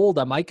of bold,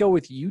 I might go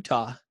with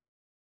Utah.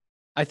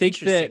 I think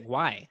that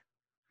why?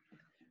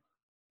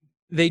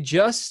 They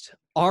just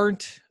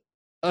aren't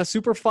a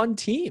super fun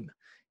team.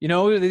 You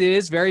know, it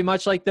is very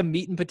much like the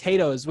meat and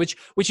potatoes, which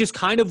is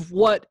kind of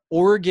what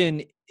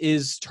Oregon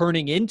is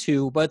turning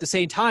into. But at the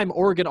same time,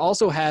 Oregon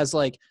also has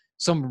like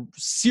some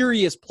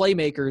serious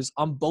playmakers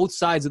on both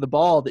sides of the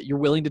ball that you're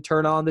willing to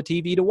turn on the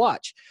TV to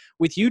watch.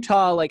 With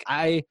Utah, like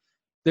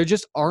there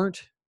just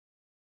aren't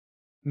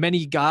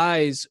many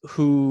guys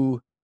who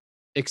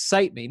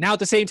excite me. Now, at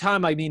the same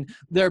time, I mean,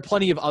 there are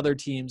plenty of other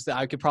teams that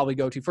I could probably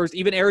go to first.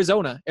 Even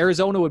Arizona.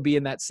 Arizona would be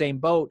in that same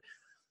boat.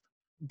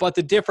 But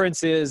the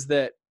difference is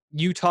that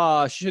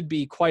Utah should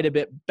be quite a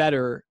bit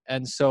better,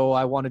 and so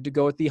I wanted to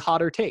go with the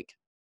hotter take.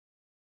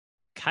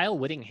 Kyle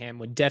Whittingham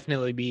would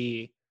definitely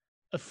be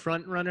a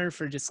front runner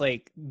for just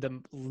like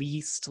the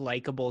least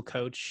likable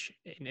coach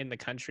in the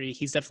country.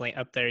 He's definitely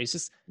up there. He's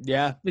just,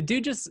 the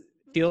dude just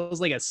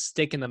feels like a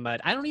stick in the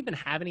mud. I don't even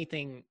have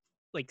anything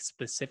like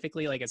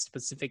specifically, like a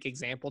specific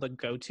example to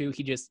go to.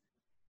 He just,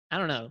 I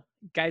don't know.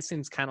 Guy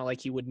seems kind of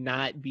like he would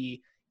not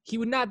be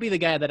the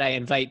guy that I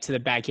invite to the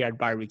backyard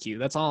barbecue.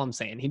 That's all I'm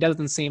saying. He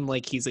doesn't seem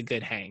like he's a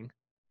good hang.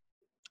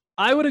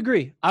 I would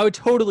agree. I would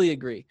totally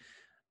agree.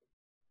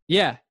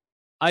 Yeah.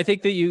 I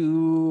think that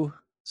you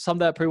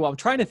summed that pretty well. I'm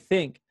trying to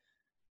think.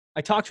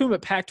 I talked to him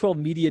at Pac-12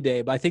 Media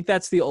Day, but I think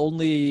that's the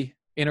only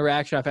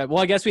interaction I've had.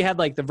 Well, I guess we had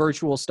like the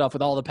virtual stuff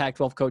with all the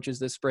Pac-12 coaches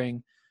this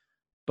spring,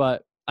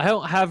 but I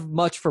don't have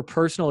much for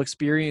personal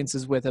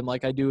experiences with him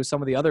like I do with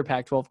some of the other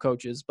Pac-12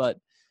 coaches. But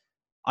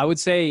I would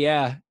say,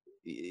 yeah,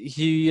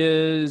 he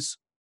is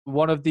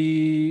one of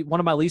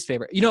my least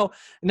favorite. You know,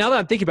 now that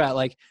I'm thinking about it,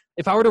 like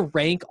if I were to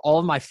rank all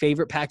of my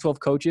favorite Pac-12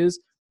 coaches,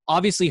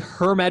 obviously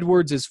Herm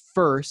Edwards is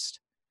first.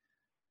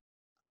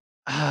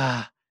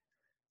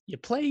 You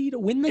play to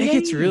win the game. It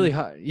gets really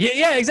hard.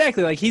 Yeah,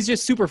 exactly. Like he's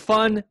just super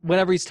fun.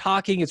 Whenever he's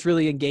talking, it's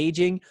really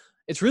engaging.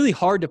 It's really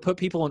hard to put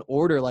people in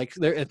order. Like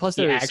plus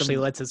he actually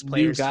lets his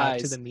players talk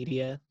to the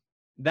media.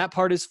 That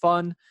part is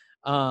fun.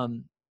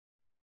 Dude,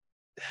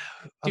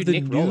 the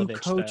Nick new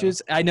Rolovich,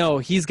 coaches, though. I know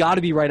he's got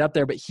to be right up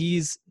there, but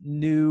he's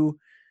new.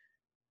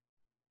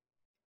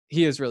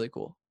 He is really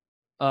cool.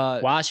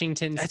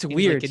 Washington. That's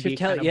weird. Like Chip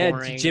Kelly,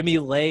 boring. Jimmy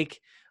Lake.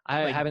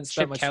 I like haven't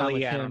spent Chip much Kelly, time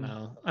with him. I don't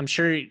know. I'm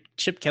sure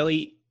Chip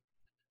Kelly.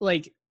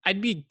 Like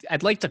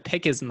I'd like to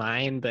pick his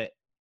mind, but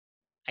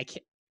I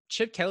can't.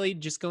 Chip Kelly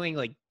just going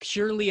like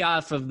purely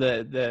off of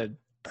the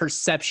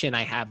perception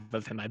I have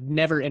of him. I've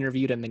never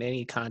interviewed him in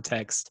any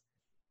context.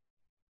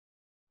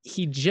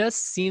 He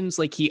just seems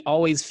like he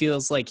always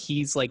feels like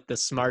he's like the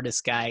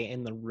smartest guy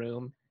in the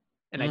room.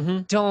 And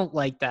I don't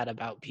like that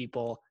about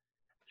people.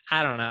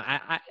 I don't know.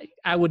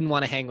 I wouldn't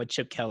want to hang with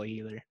Chip Kelly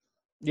either.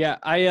 Yeah,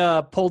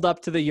 I pulled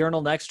up to the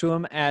urinal next to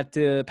him at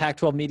the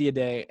Pac-12 Media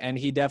Day, and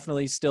he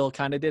definitely still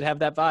kind of did have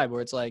that vibe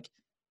where it's like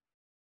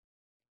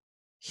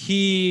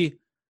he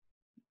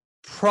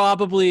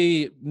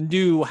probably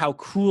knew how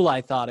cool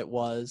I thought it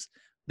was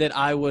that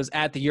I was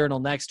at the urinal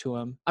next to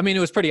him. I mean,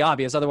 it was pretty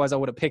obvious. Otherwise, I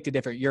would have picked a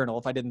different urinal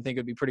if I didn't think it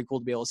would be pretty cool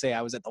to be able to say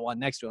I was at the one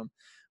next to him.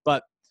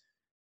 But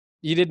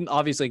you didn't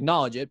obviously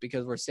acknowledge it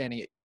because we're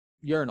standing at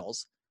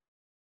urinals.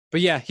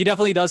 But yeah, he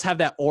definitely does have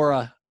that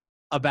aura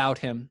about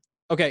him.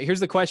 Okay, here's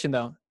the question,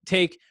 though.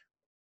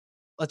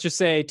 Let's just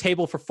say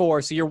table for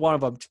 4, so you're one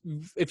of them.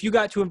 If you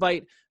got to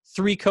invite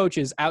 3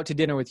 coaches out to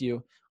dinner with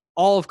you,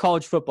 all of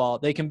college football,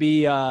 they can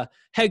be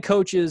head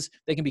coaches,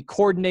 they can be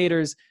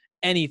coordinators,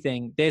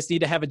 anything. They just need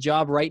to have a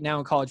job right now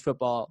in college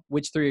football.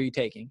 Which 3 are you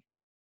taking?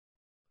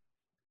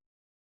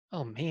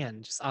 Oh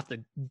man, just off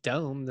the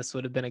dome, this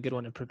would have been a good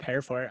one to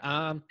prepare for.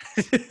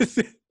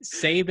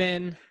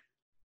 Saban,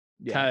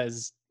 Yeah.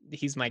 because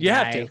he's my You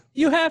have guy, to.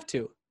 You have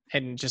to.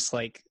 and just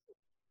like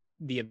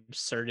the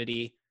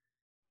absurdity.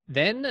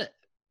 Then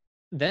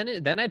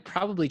then I'd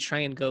probably try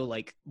and go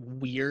like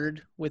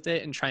weird with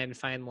it and try and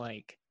find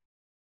like,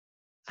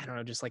 I don't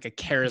know, just like a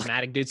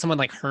charismatic dude, someone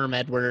like Herm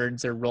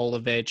Edwards or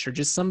Rolovich, or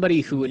just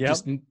somebody who would Yep.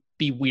 just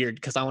be weird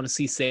because I want to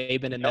see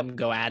Saban and Yep. them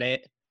go at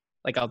it.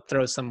 Like I'll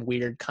throw some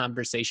weird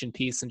conversation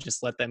piece and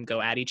just let them go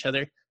at each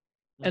other.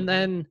 And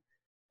then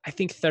I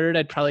think third,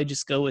 I'd probably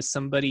just go with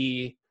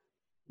somebody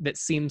that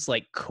seems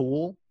like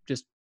cool.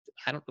 Just,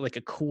 I don't like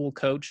a cool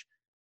coach.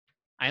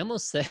 I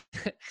almost said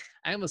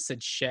I almost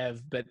said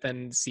Chev, but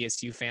then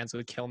CSU fans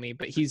would kill me.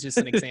 But he's just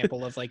an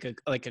example of like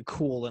a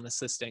cool and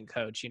assistant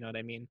coach. You know what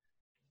I mean?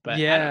 But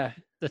Yeah.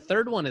 the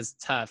third one is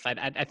tough.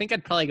 I think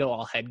I'd probably go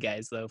all head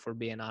guys though, if we're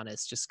being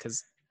honest, just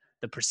because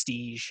the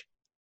prestige.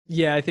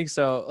 Yeah, I think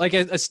so. Like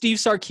a Steve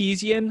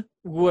Sarkisian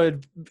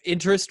would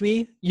interest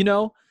me,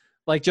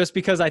 like just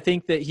because I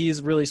think that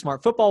he's really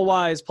smart football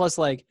wise, plus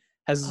like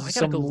has Oh, I gotta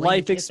some go Lane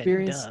life Kiffin,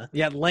 experience. duh.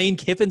 Yeah, Lane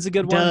Kiffin's a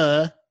good one.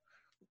 Duh.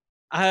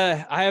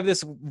 I have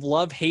this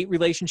love-hate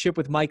relationship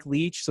with Mike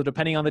Leach, so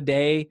depending on the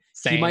day,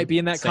 he might be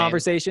in that Same.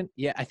 conversation.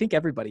 Yeah, I think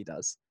everybody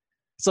does.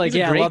 It's like, He's a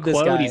yeah, I great love this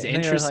quote. guy. He's And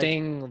then you're like,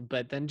 interesting,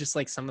 but then just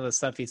like some of the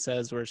stuff he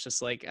says, where it's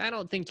just like, I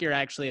don't think you're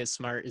actually as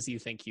smart as you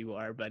think you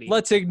are, buddy.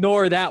 let's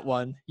ignore that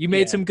one. You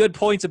made Yeah. some good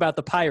points about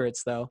the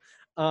Pirates, though.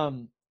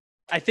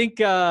 I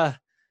think I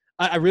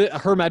really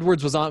Herm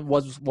Edwards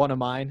was one of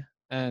mine,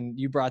 and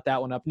you brought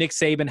that one up. Nick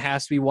Saban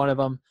has to be one of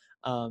them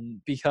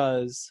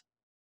because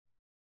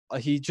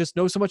he just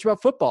knows so much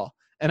about football,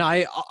 and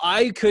I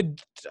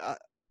think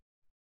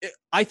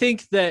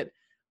that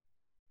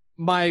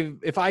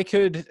if I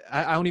could,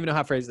 I don't even know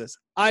how to phrase this.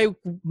 I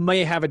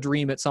may have a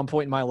dream at some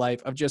point in my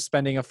life of just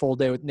spending a full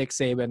day with Nick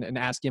Saban and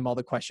asking him all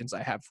the questions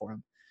I have for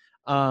him.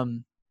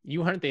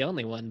 You aren't the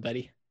only one,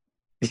 buddy.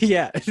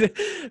 Yeah,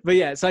 but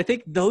yeah, so I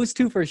think those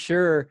two for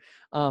sure.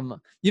 Mel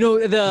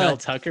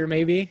Tucker,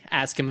 maybe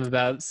ask him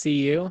about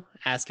CU,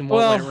 ask him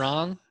what went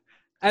wrong.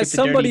 As Get the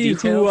dirty somebody who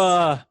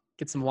details.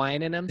 Get some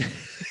wine in him.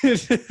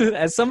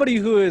 as somebody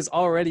who has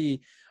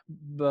already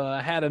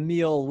had a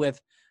meal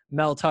with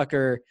Mel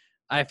Tucker,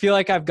 I feel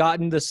like I've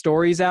gotten the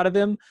stories out of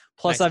him.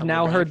 Plus, Nice I've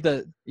now humble heard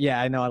brag.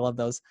 I know, I love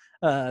those.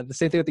 The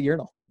same thing with the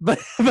urinal, but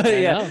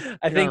yeah, know.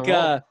 I You're think on a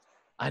roll.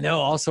 I know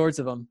all sorts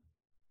of them.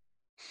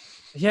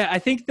 Yeah, I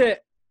think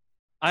that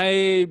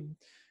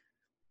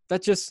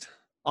that's just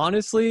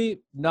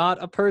honestly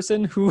not a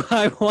person who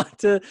I want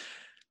to.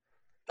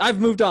 I've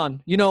moved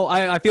on.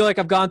 I feel like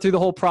I've gone through the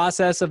whole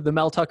process of the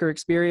Mel Tucker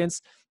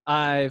experience.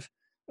 I've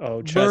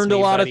learned a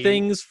lot of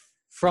things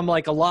from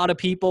like a lot of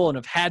people and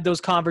have had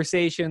those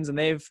conversations, and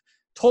they've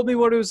told me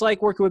what it was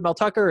like working with Mel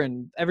Tucker,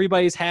 and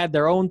everybody's had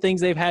their own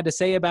things they've had to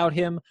say about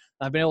him.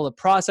 I've been able to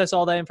process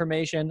all that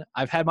information.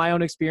 I've had my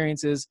own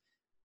experiences.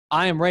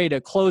 I am ready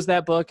to close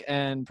that book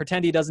and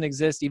pretend he doesn't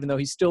exist, even though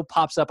he still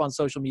pops up on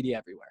social media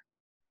everywhere.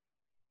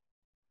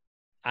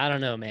 I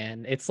don't know,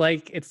 man. It's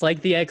like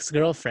the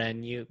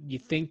ex-girlfriend. You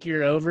think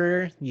you're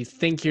over, you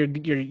think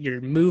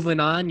you're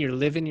moving on, you're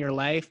living your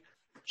life.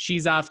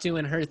 She's off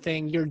doing her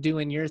thing, you're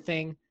doing your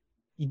thing.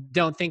 You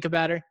don't think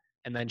about her,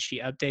 and then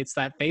she updates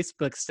that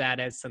Facebook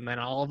status, and then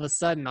all of a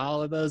sudden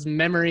all of those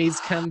memories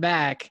come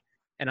back.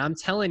 And I'm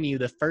telling you,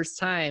 the first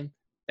time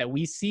that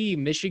we see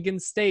Michigan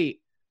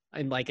State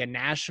in like a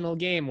national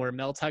game where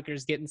Mel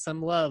Tucker's getting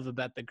some love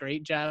about the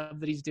great job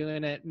that he's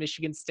doing at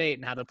Michigan State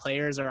and how the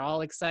players are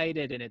all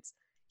excited, and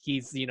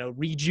he's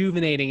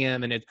rejuvenating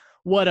him, and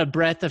what a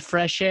breath of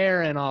fresh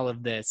air and all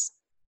of this.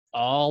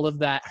 All of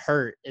that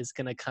hurt is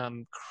going to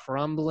come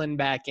crumbling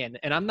back in.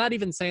 And I'm not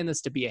even saying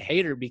this to be a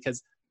hater,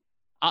 because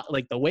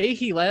like the way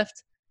he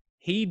left,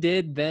 he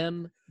did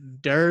them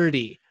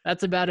dirty.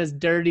 That's about as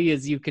dirty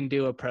as you can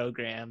do a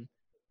program.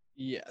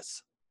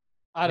 Yes.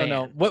 I don't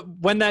know.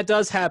 When that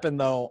does happen,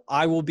 though,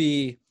 I will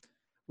be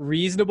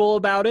reasonable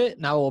about it,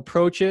 and I will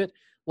approach it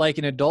like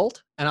an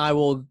adult, and I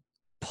will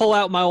pull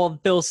out my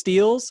old Bill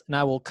Steels, and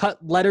I will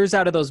cut letters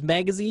out of those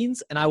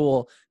magazines, and I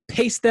will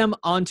paste them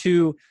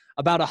onto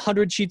about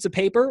 100 sheets of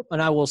paper,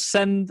 and I will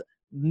send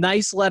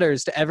nice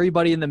letters to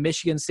everybody in the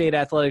Michigan State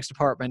Athletics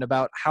Department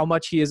about how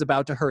much he is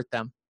about to hurt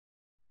them.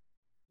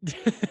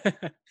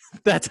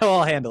 That's how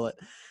I'll handle it.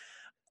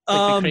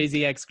 Like the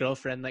crazy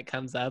ex-girlfriend that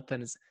comes up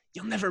and is,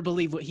 you'll never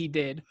believe what he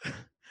did.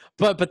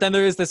 But then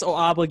there is this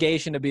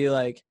obligation to be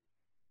like,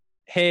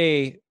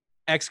 hey,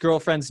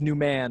 ex-girlfriend's new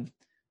man,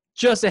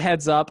 just a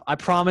heads up. I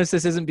promise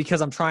this isn't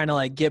because I'm trying to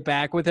like get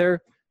back with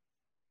her.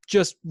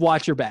 Just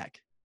watch your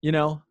back,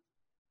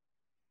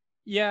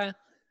 Yeah,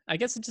 I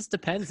guess it just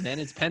depends, man.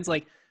 It depends,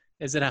 like,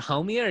 is it a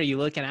homie? Or are you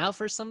looking out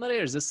for somebody?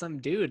 Or is this some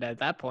dude? At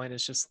that point,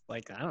 it's just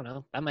like, I don't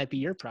know. That might be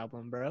your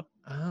problem, bro.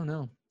 I don't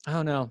know.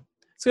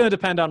 It's going to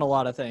depend on a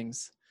lot of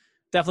things.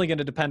 Definitely going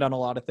to depend on a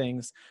lot of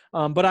things.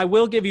 But I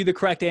will give you the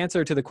correct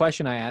answer to the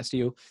question I asked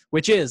you,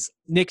 which is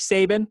Nick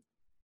Saban,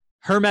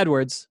 Herm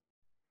Edwards,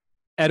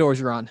 Ed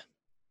Orgeron.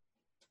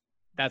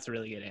 That's a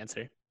really good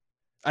answer.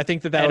 I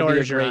think that Ed would be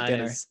a great Orgeron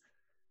dinner.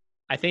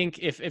 I think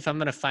if I'm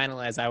going to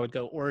finalize, I would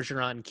go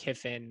Orgeron,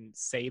 Kiffin,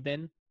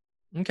 Saban.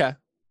 Okay.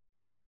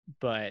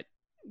 But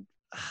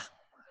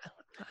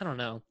I don't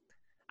know.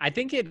 I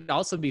think it'd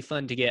also be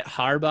fun to get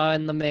Harbaugh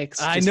in the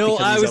mix. I Just know,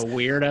 because he's a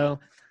weirdo.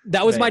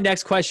 That was But my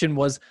next question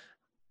was,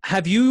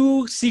 have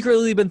you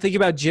secretly been thinking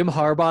about Jim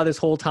Harbaugh this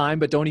whole time,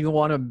 but don't even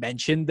want to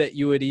mention that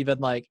you would even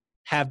like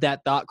have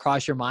that thought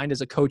cross your mind as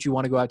a coach you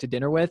want to go out to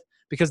dinner with?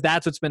 Because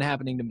that's what's been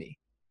happening to me.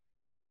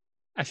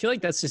 I feel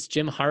like that's just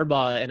Jim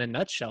Harbaugh in a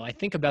nutshell. I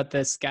think about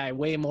this guy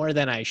way more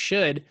than I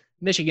should.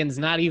 Michigan's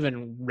not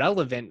even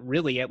relevant,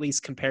 really, at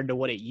least compared to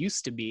what it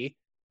used to be.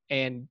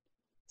 And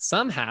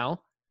somehow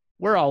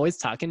we're always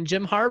talking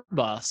Jim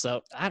Harbaugh.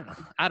 So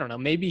I don't know.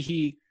 Maybe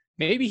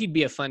he'd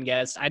be a fun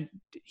guest.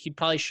 He'd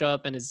probably show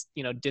up in his,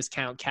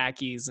 discount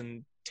khakis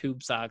and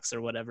tube socks or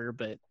whatever,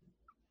 but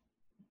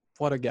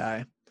What a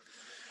guy.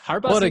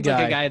 Harbaugh seems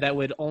like a guy that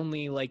would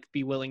only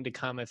be willing to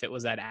come if it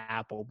was at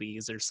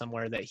Applebee's or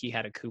somewhere that he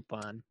had a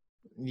coupon.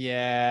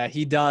 Yeah,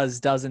 he does,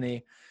 doesn't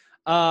he?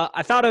 I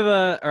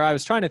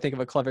was trying to think of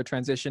a clever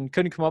transition.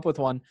 Couldn't come up with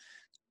one.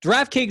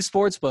 DraftKings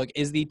Sportsbook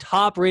is the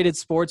top-rated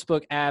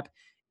sportsbook app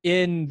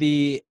in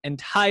the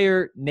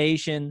entire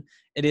nation.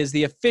 It is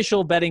the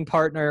official betting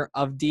partner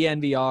of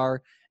DNVR,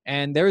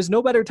 and there is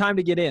no better time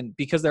to get in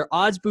because there are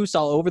odds boosts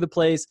all over the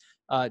place.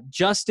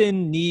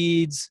 Justin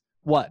needs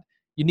what?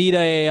 You need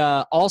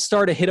a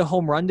all-star to hit a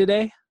home run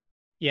today?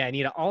 Yeah, I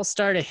need an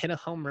all-star to hit a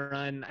home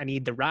run. I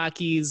need the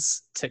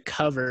Rockies to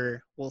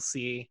cover. We'll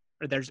see.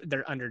 Or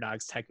they're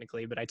underdogs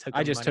technically, but I took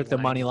the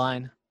money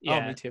line.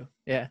 Yeah. Oh, me too.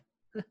 Yeah.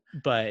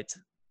 But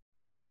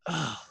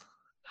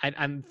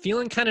I'm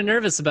feeling kind of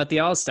nervous about the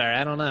all-star.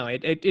 I don't know.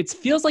 It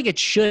feels like it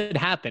should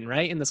happen,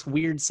 right? In this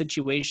weird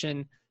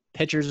situation,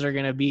 pitchers are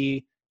going to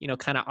be,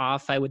 kind of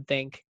off, I would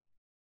think.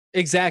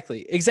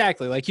 Exactly.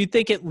 Like you'd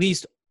think at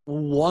least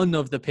one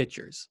of the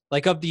pitchers,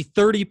 like of the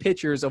 30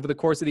 pitchers over the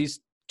course of these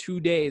 2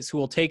 days who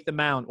will take the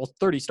mound,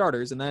 30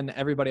 starters and then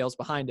everybody else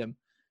behind him,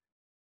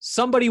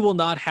 somebody will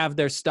not have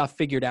their stuff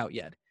figured out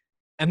yet.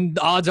 And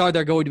the odds are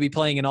they're going to be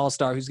playing an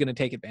all-star who's going to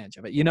take advantage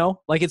of it.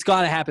 It's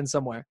got to happen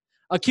somewhere.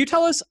 Can you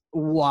tell us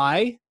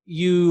why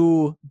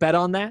you bet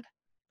on that?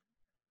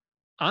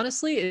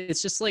 Honestly,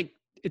 it's just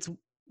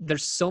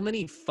there's so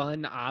many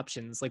fun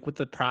options. Like with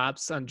the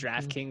props on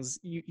DraftKings,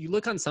 you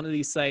look on some of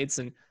these sites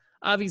and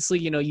obviously,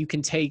 you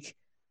can take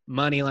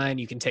money line,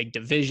 you can take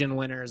division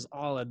winners,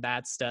 all of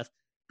that stuff.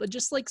 But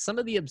just some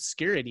of the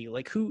obscurity,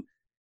 a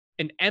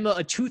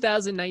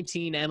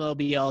 2019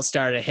 MLB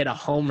All-Star to hit a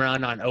home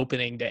run on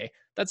opening day.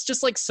 That's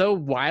just so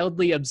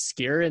wildly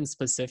obscure and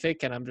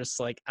specific. And I'm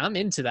just I'm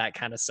into that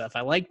kind of stuff.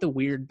 I like the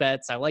weird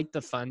bets. I like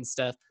the fun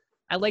stuff.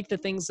 I like the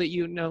things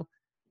that,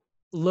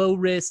 low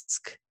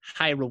risk,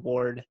 high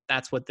reward.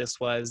 That's what this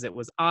was. It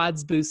was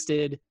odds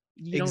boosted.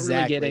 You don't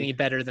really get any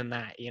better than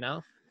that,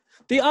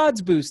 The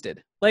odds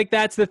boosted.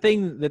 That's the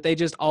thing that they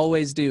just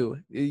always do.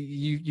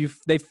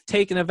 They've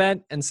taken an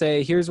event and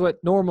say, here's what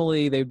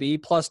normally they'd be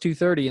plus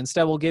 230.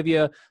 Instead, we'll give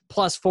you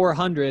plus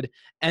 400.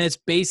 And it's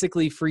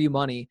basically free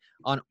money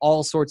on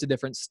all sorts of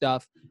different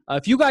stuff.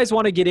 If you guys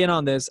want to get in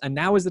on this, and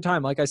now is the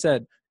time, like I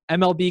said,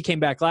 MLB came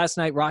back last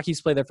night.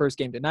 Rockies play their first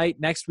game tonight.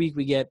 Next week,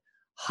 we get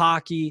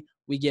hockey.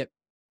 We get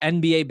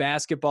NBA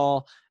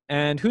basketball.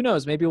 And who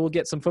knows, maybe we'll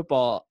get some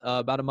football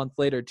about a month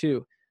later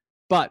too.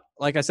 But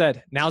like I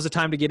said, now's the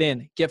time to get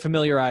in, get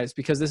familiarized,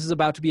 because this is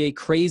about to be a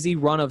crazy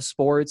run of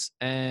sports,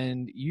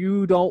 and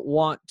you don't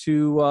want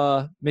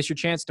to miss your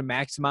chance to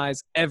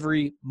maximize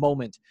every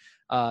moment.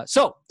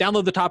 So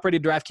download the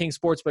top-rated DraftKings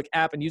Sportsbook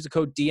app and use the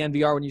code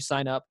DNVR when you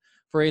sign up.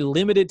 For a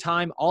limited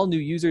time, all new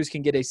users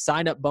can get a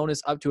sign-up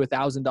bonus up to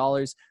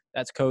 $1,000.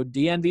 That's code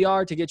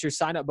DNVR to get your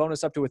sign-up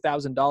bonus up to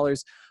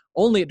 $1,000.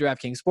 Only at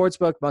DraftKings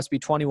Sportsbook. Must be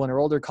 21 or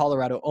older.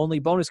 Colorado only.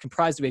 Bonus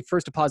comprised of a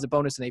first deposit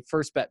bonus and a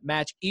first bet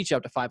match, each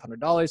up to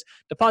 $500.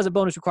 Deposit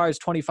bonus requires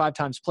 25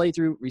 times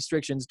playthrough.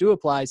 Restrictions do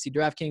apply. See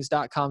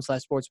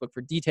DraftKings.com/sportsbook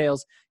for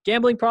details.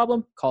 Gambling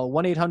problem? Call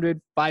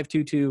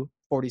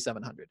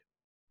 1-800-522-4700.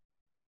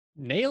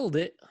 Nailed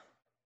it.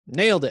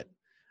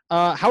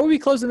 How are we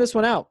closing this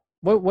one out?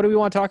 What do we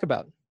want to talk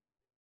about?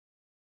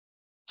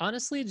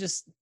 Honestly,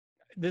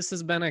 this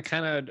has been a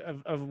kind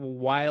of a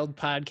wild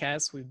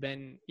podcast. We've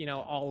been,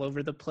 all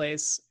over the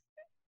place.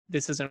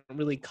 This isn't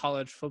really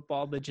college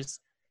football, but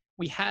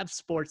we have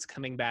sports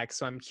coming back.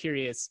 So I'm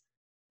curious,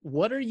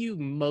 what are you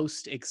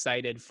most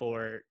excited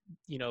for,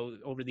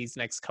 over these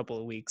next couple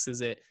of weeks?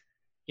 Is it,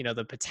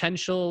 the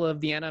potential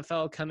of the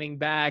NFL coming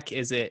back?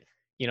 Is it,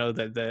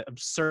 the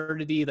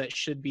absurdity that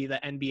should be the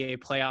NBA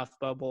playoff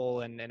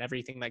bubble and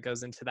everything that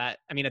goes into that?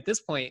 I mean, at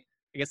this point,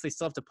 I guess they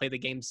still have to play the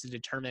games to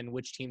determine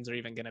which teams are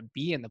even going to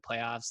be in the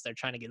playoffs. They're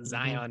trying to get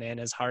Zion in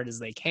as hard as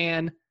they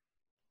can.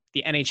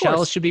 The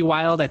NHL should be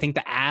wild. I think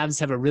the Avs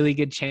have a really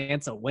good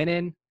chance of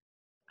winning.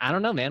 I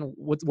don't know, man.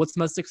 What's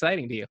most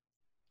exciting to you?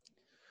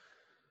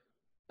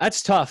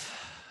 That's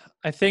tough.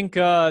 I think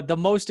the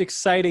most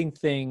exciting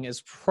thing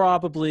is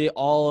probably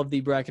all of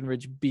the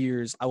Breckenridge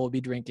beers I will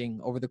be drinking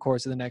over the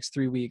course of the next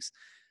 3 weeks.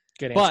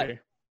 Good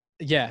answer.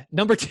 Yeah.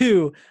 Number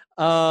two,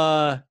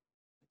 I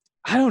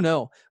don't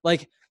know.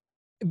 Like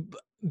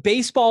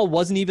baseball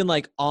wasn't even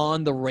like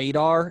on the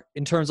radar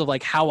in terms of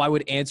like how I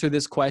would answer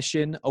this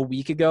question a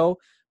week ago.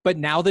 But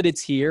now that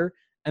it's here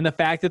and the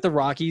fact that the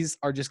Rockies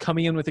are just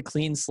coming in with a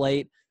clean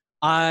slate,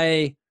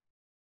 I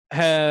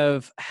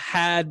have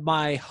had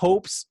my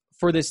hopes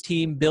for this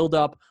team build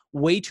up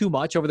way too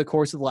much over the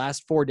course of the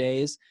last 4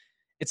 days.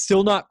 It's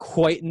still not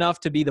quite enough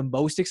to be the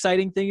most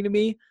exciting thing to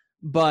me,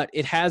 but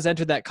it has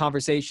entered that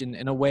conversation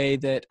in a way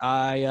that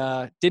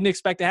I didn't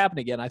expect to happen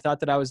again. I thought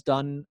that I was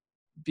done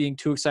being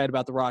too excited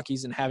about the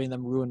Rockies and having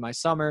them ruin my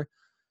summer.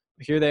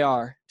 But here they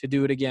are to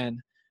do it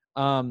again.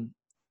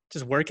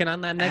 Just working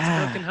on that next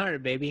broken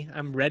heart, baby.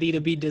 I'm ready to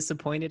be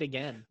disappointed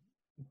again.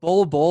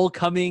 Bull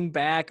coming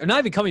back, or not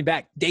even coming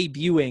back,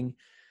 debuting.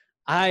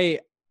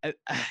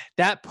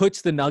 That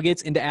puts the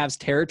Nuggets into Avs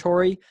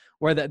territory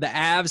where the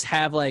Avs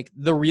have like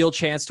the real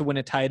chance to win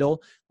a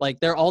title. Like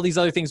there are all these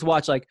other things to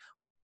watch. Like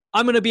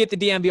I'm going to be at the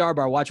DMVR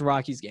bar watching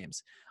Rockies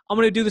games. I'm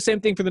going to do the same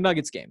thing for the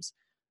Nuggets games.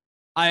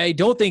 I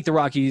don't think the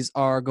Rockies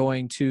are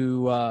going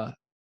to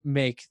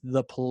make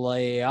the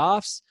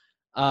playoffs.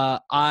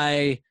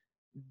 I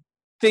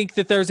think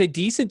that there's a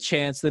decent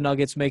chance the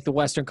Nuggets make the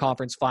Western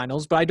Conference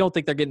Finals, but I don't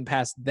think they're getting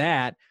past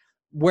that.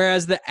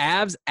 Whereas the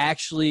Avs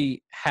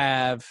actually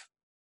have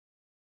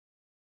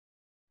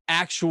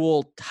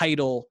actual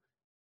title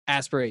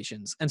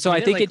aspirations. And so I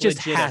think like it just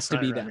has to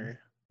be them.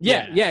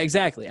 Yeah,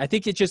 exactly. I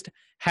think it just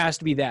has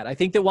to be that. I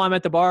think that while I'm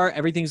at the bar,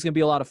 everything's going to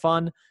be a lot of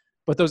fun.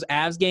 But those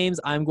Avs games,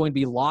 I'm going to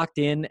be locked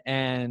in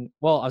and,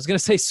 well, I was going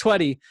to say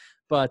sweaty,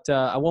 but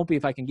I won't be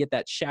if I can get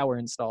that shower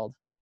installed.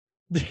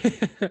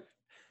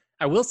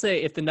 I will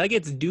say, if the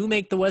Nuggets do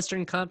make the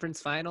Western Conference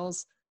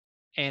Finals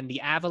and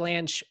the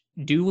Avalanche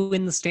do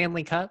win the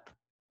Stanley Cup,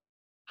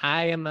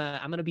 I'm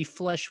going to be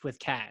flush with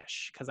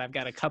cash because I've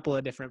got a couple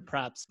of different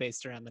props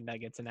based around the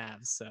Nuggets and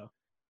Avs. So,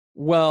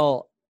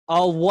 well,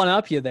 I'll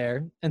one-up you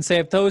there and say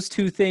if those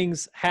two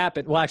things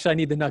happen, well, actually, I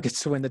need the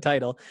Nuggets to win the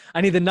title.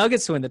 I need the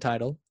Nuggets to win the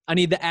title. I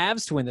need the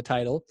Avs to win the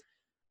title.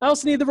 I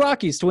also need the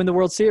Rockies to win the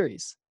World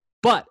Series.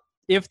 But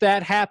if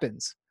that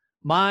happens,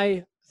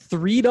 my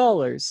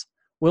 $3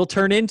 will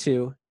turn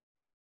into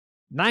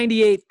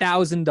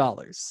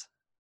 $98,000.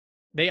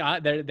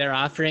 They're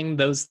offering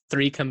those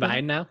three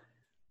combined now?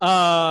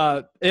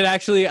 It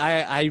actually,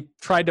 I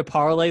tried to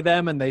parlay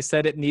them and they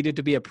said it needed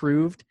to be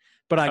approved.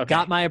 But I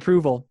got my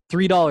approval,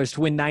 $3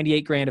 to win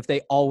 $98,000 if they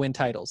all win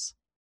titles.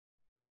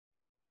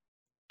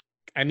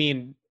 I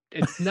mean,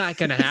 it's not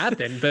going to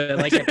happen, but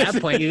like at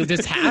that point, you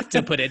just have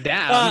to put it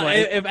down.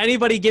 If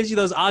anybody gives you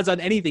those odds on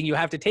anything, you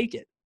have to take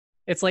it.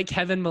 It's like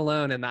Kevin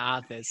Malone in The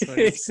Office.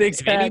 Exactly.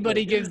 If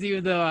anybody gives you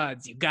the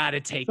odds, you got to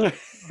take it.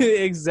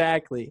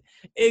 Exactly.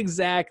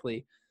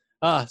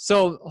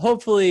 So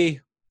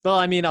hopefully, well,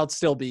 I mean, I'll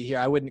still be here.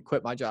 I wouldn't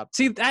quit my job.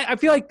 See, I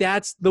feel like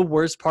that's the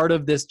worst part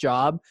of this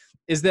job.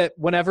 Is that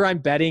whenever I'm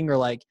betting or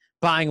like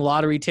buying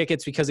lottery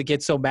tickets because it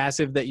gets so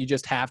massive that you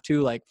just have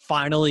to, like,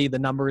 finally the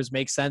numbers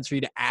make sense for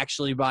you to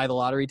actually buy the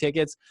lottery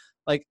tickets.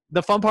 Like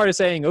the fun part is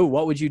saying, oh,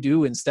 what would you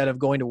do instead of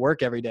going to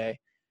work every day?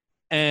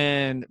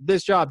 And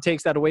this job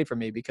takes that away from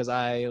me because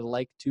I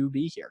like to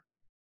be here.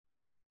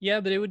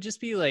 Yeah, but it would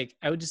just be like,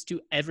 I would just do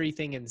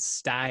everything in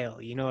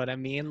style. You know what I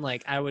mean?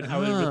 Like I would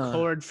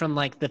record from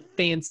like the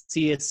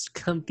fanciest,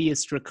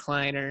 comfiest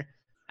recliner.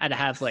 I'd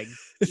have like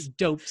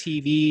dope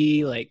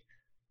TV, like,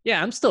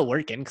 yeah, I'm still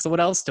working because what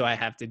else do I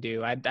have to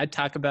do? I'd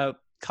talk about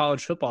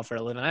college football for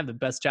a living. I have the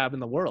best job in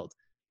the world.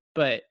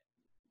 But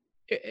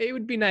it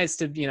would be nice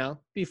to,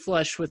 be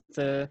flush with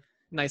the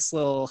nice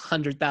little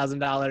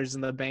 $100,000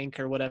 in the bank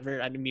or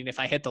whatever. I mean, if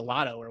I hit the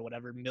lotto or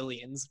whatever,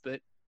 millions. But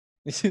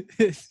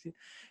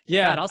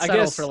yeah, God, I'll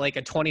settle for like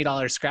a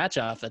 $20 scratch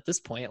off at this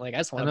point. Like I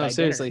just want to buy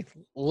seriously,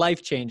 dinner.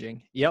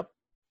 Life-changing. Yep.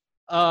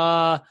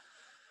 I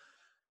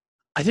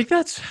think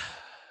that's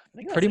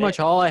pretty much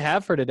all I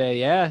have for today.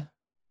 Yeah.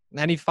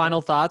 Any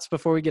final thoughts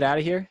before we get out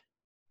of here?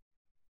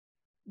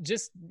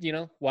 Just,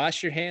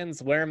 wash your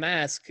hands, wear a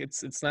mask.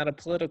 It's not a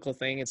political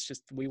thing. It's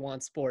just we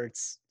want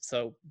sports.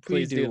 So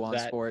please do want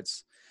that.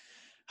 Sports.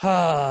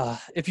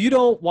 If you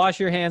don't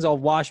wash your hands, I'll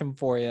wash them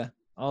for you.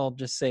 I'll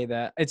just say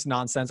that. It's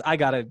nonsense. I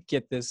got to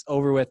get this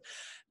over with.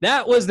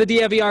 That was the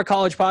DFVR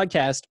College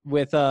Podcast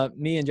with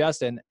me and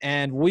Justin.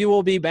 And we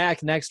will be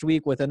back next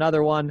week with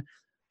another one,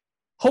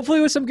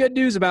 hopefully with some good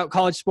news about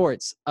college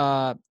sports.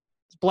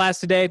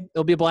 Blast today.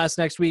 It'll be a blast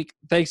next week.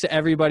 Thanks to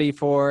everybody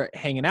for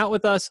hanging out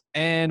with us,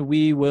 and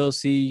we will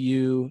see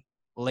you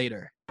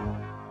later.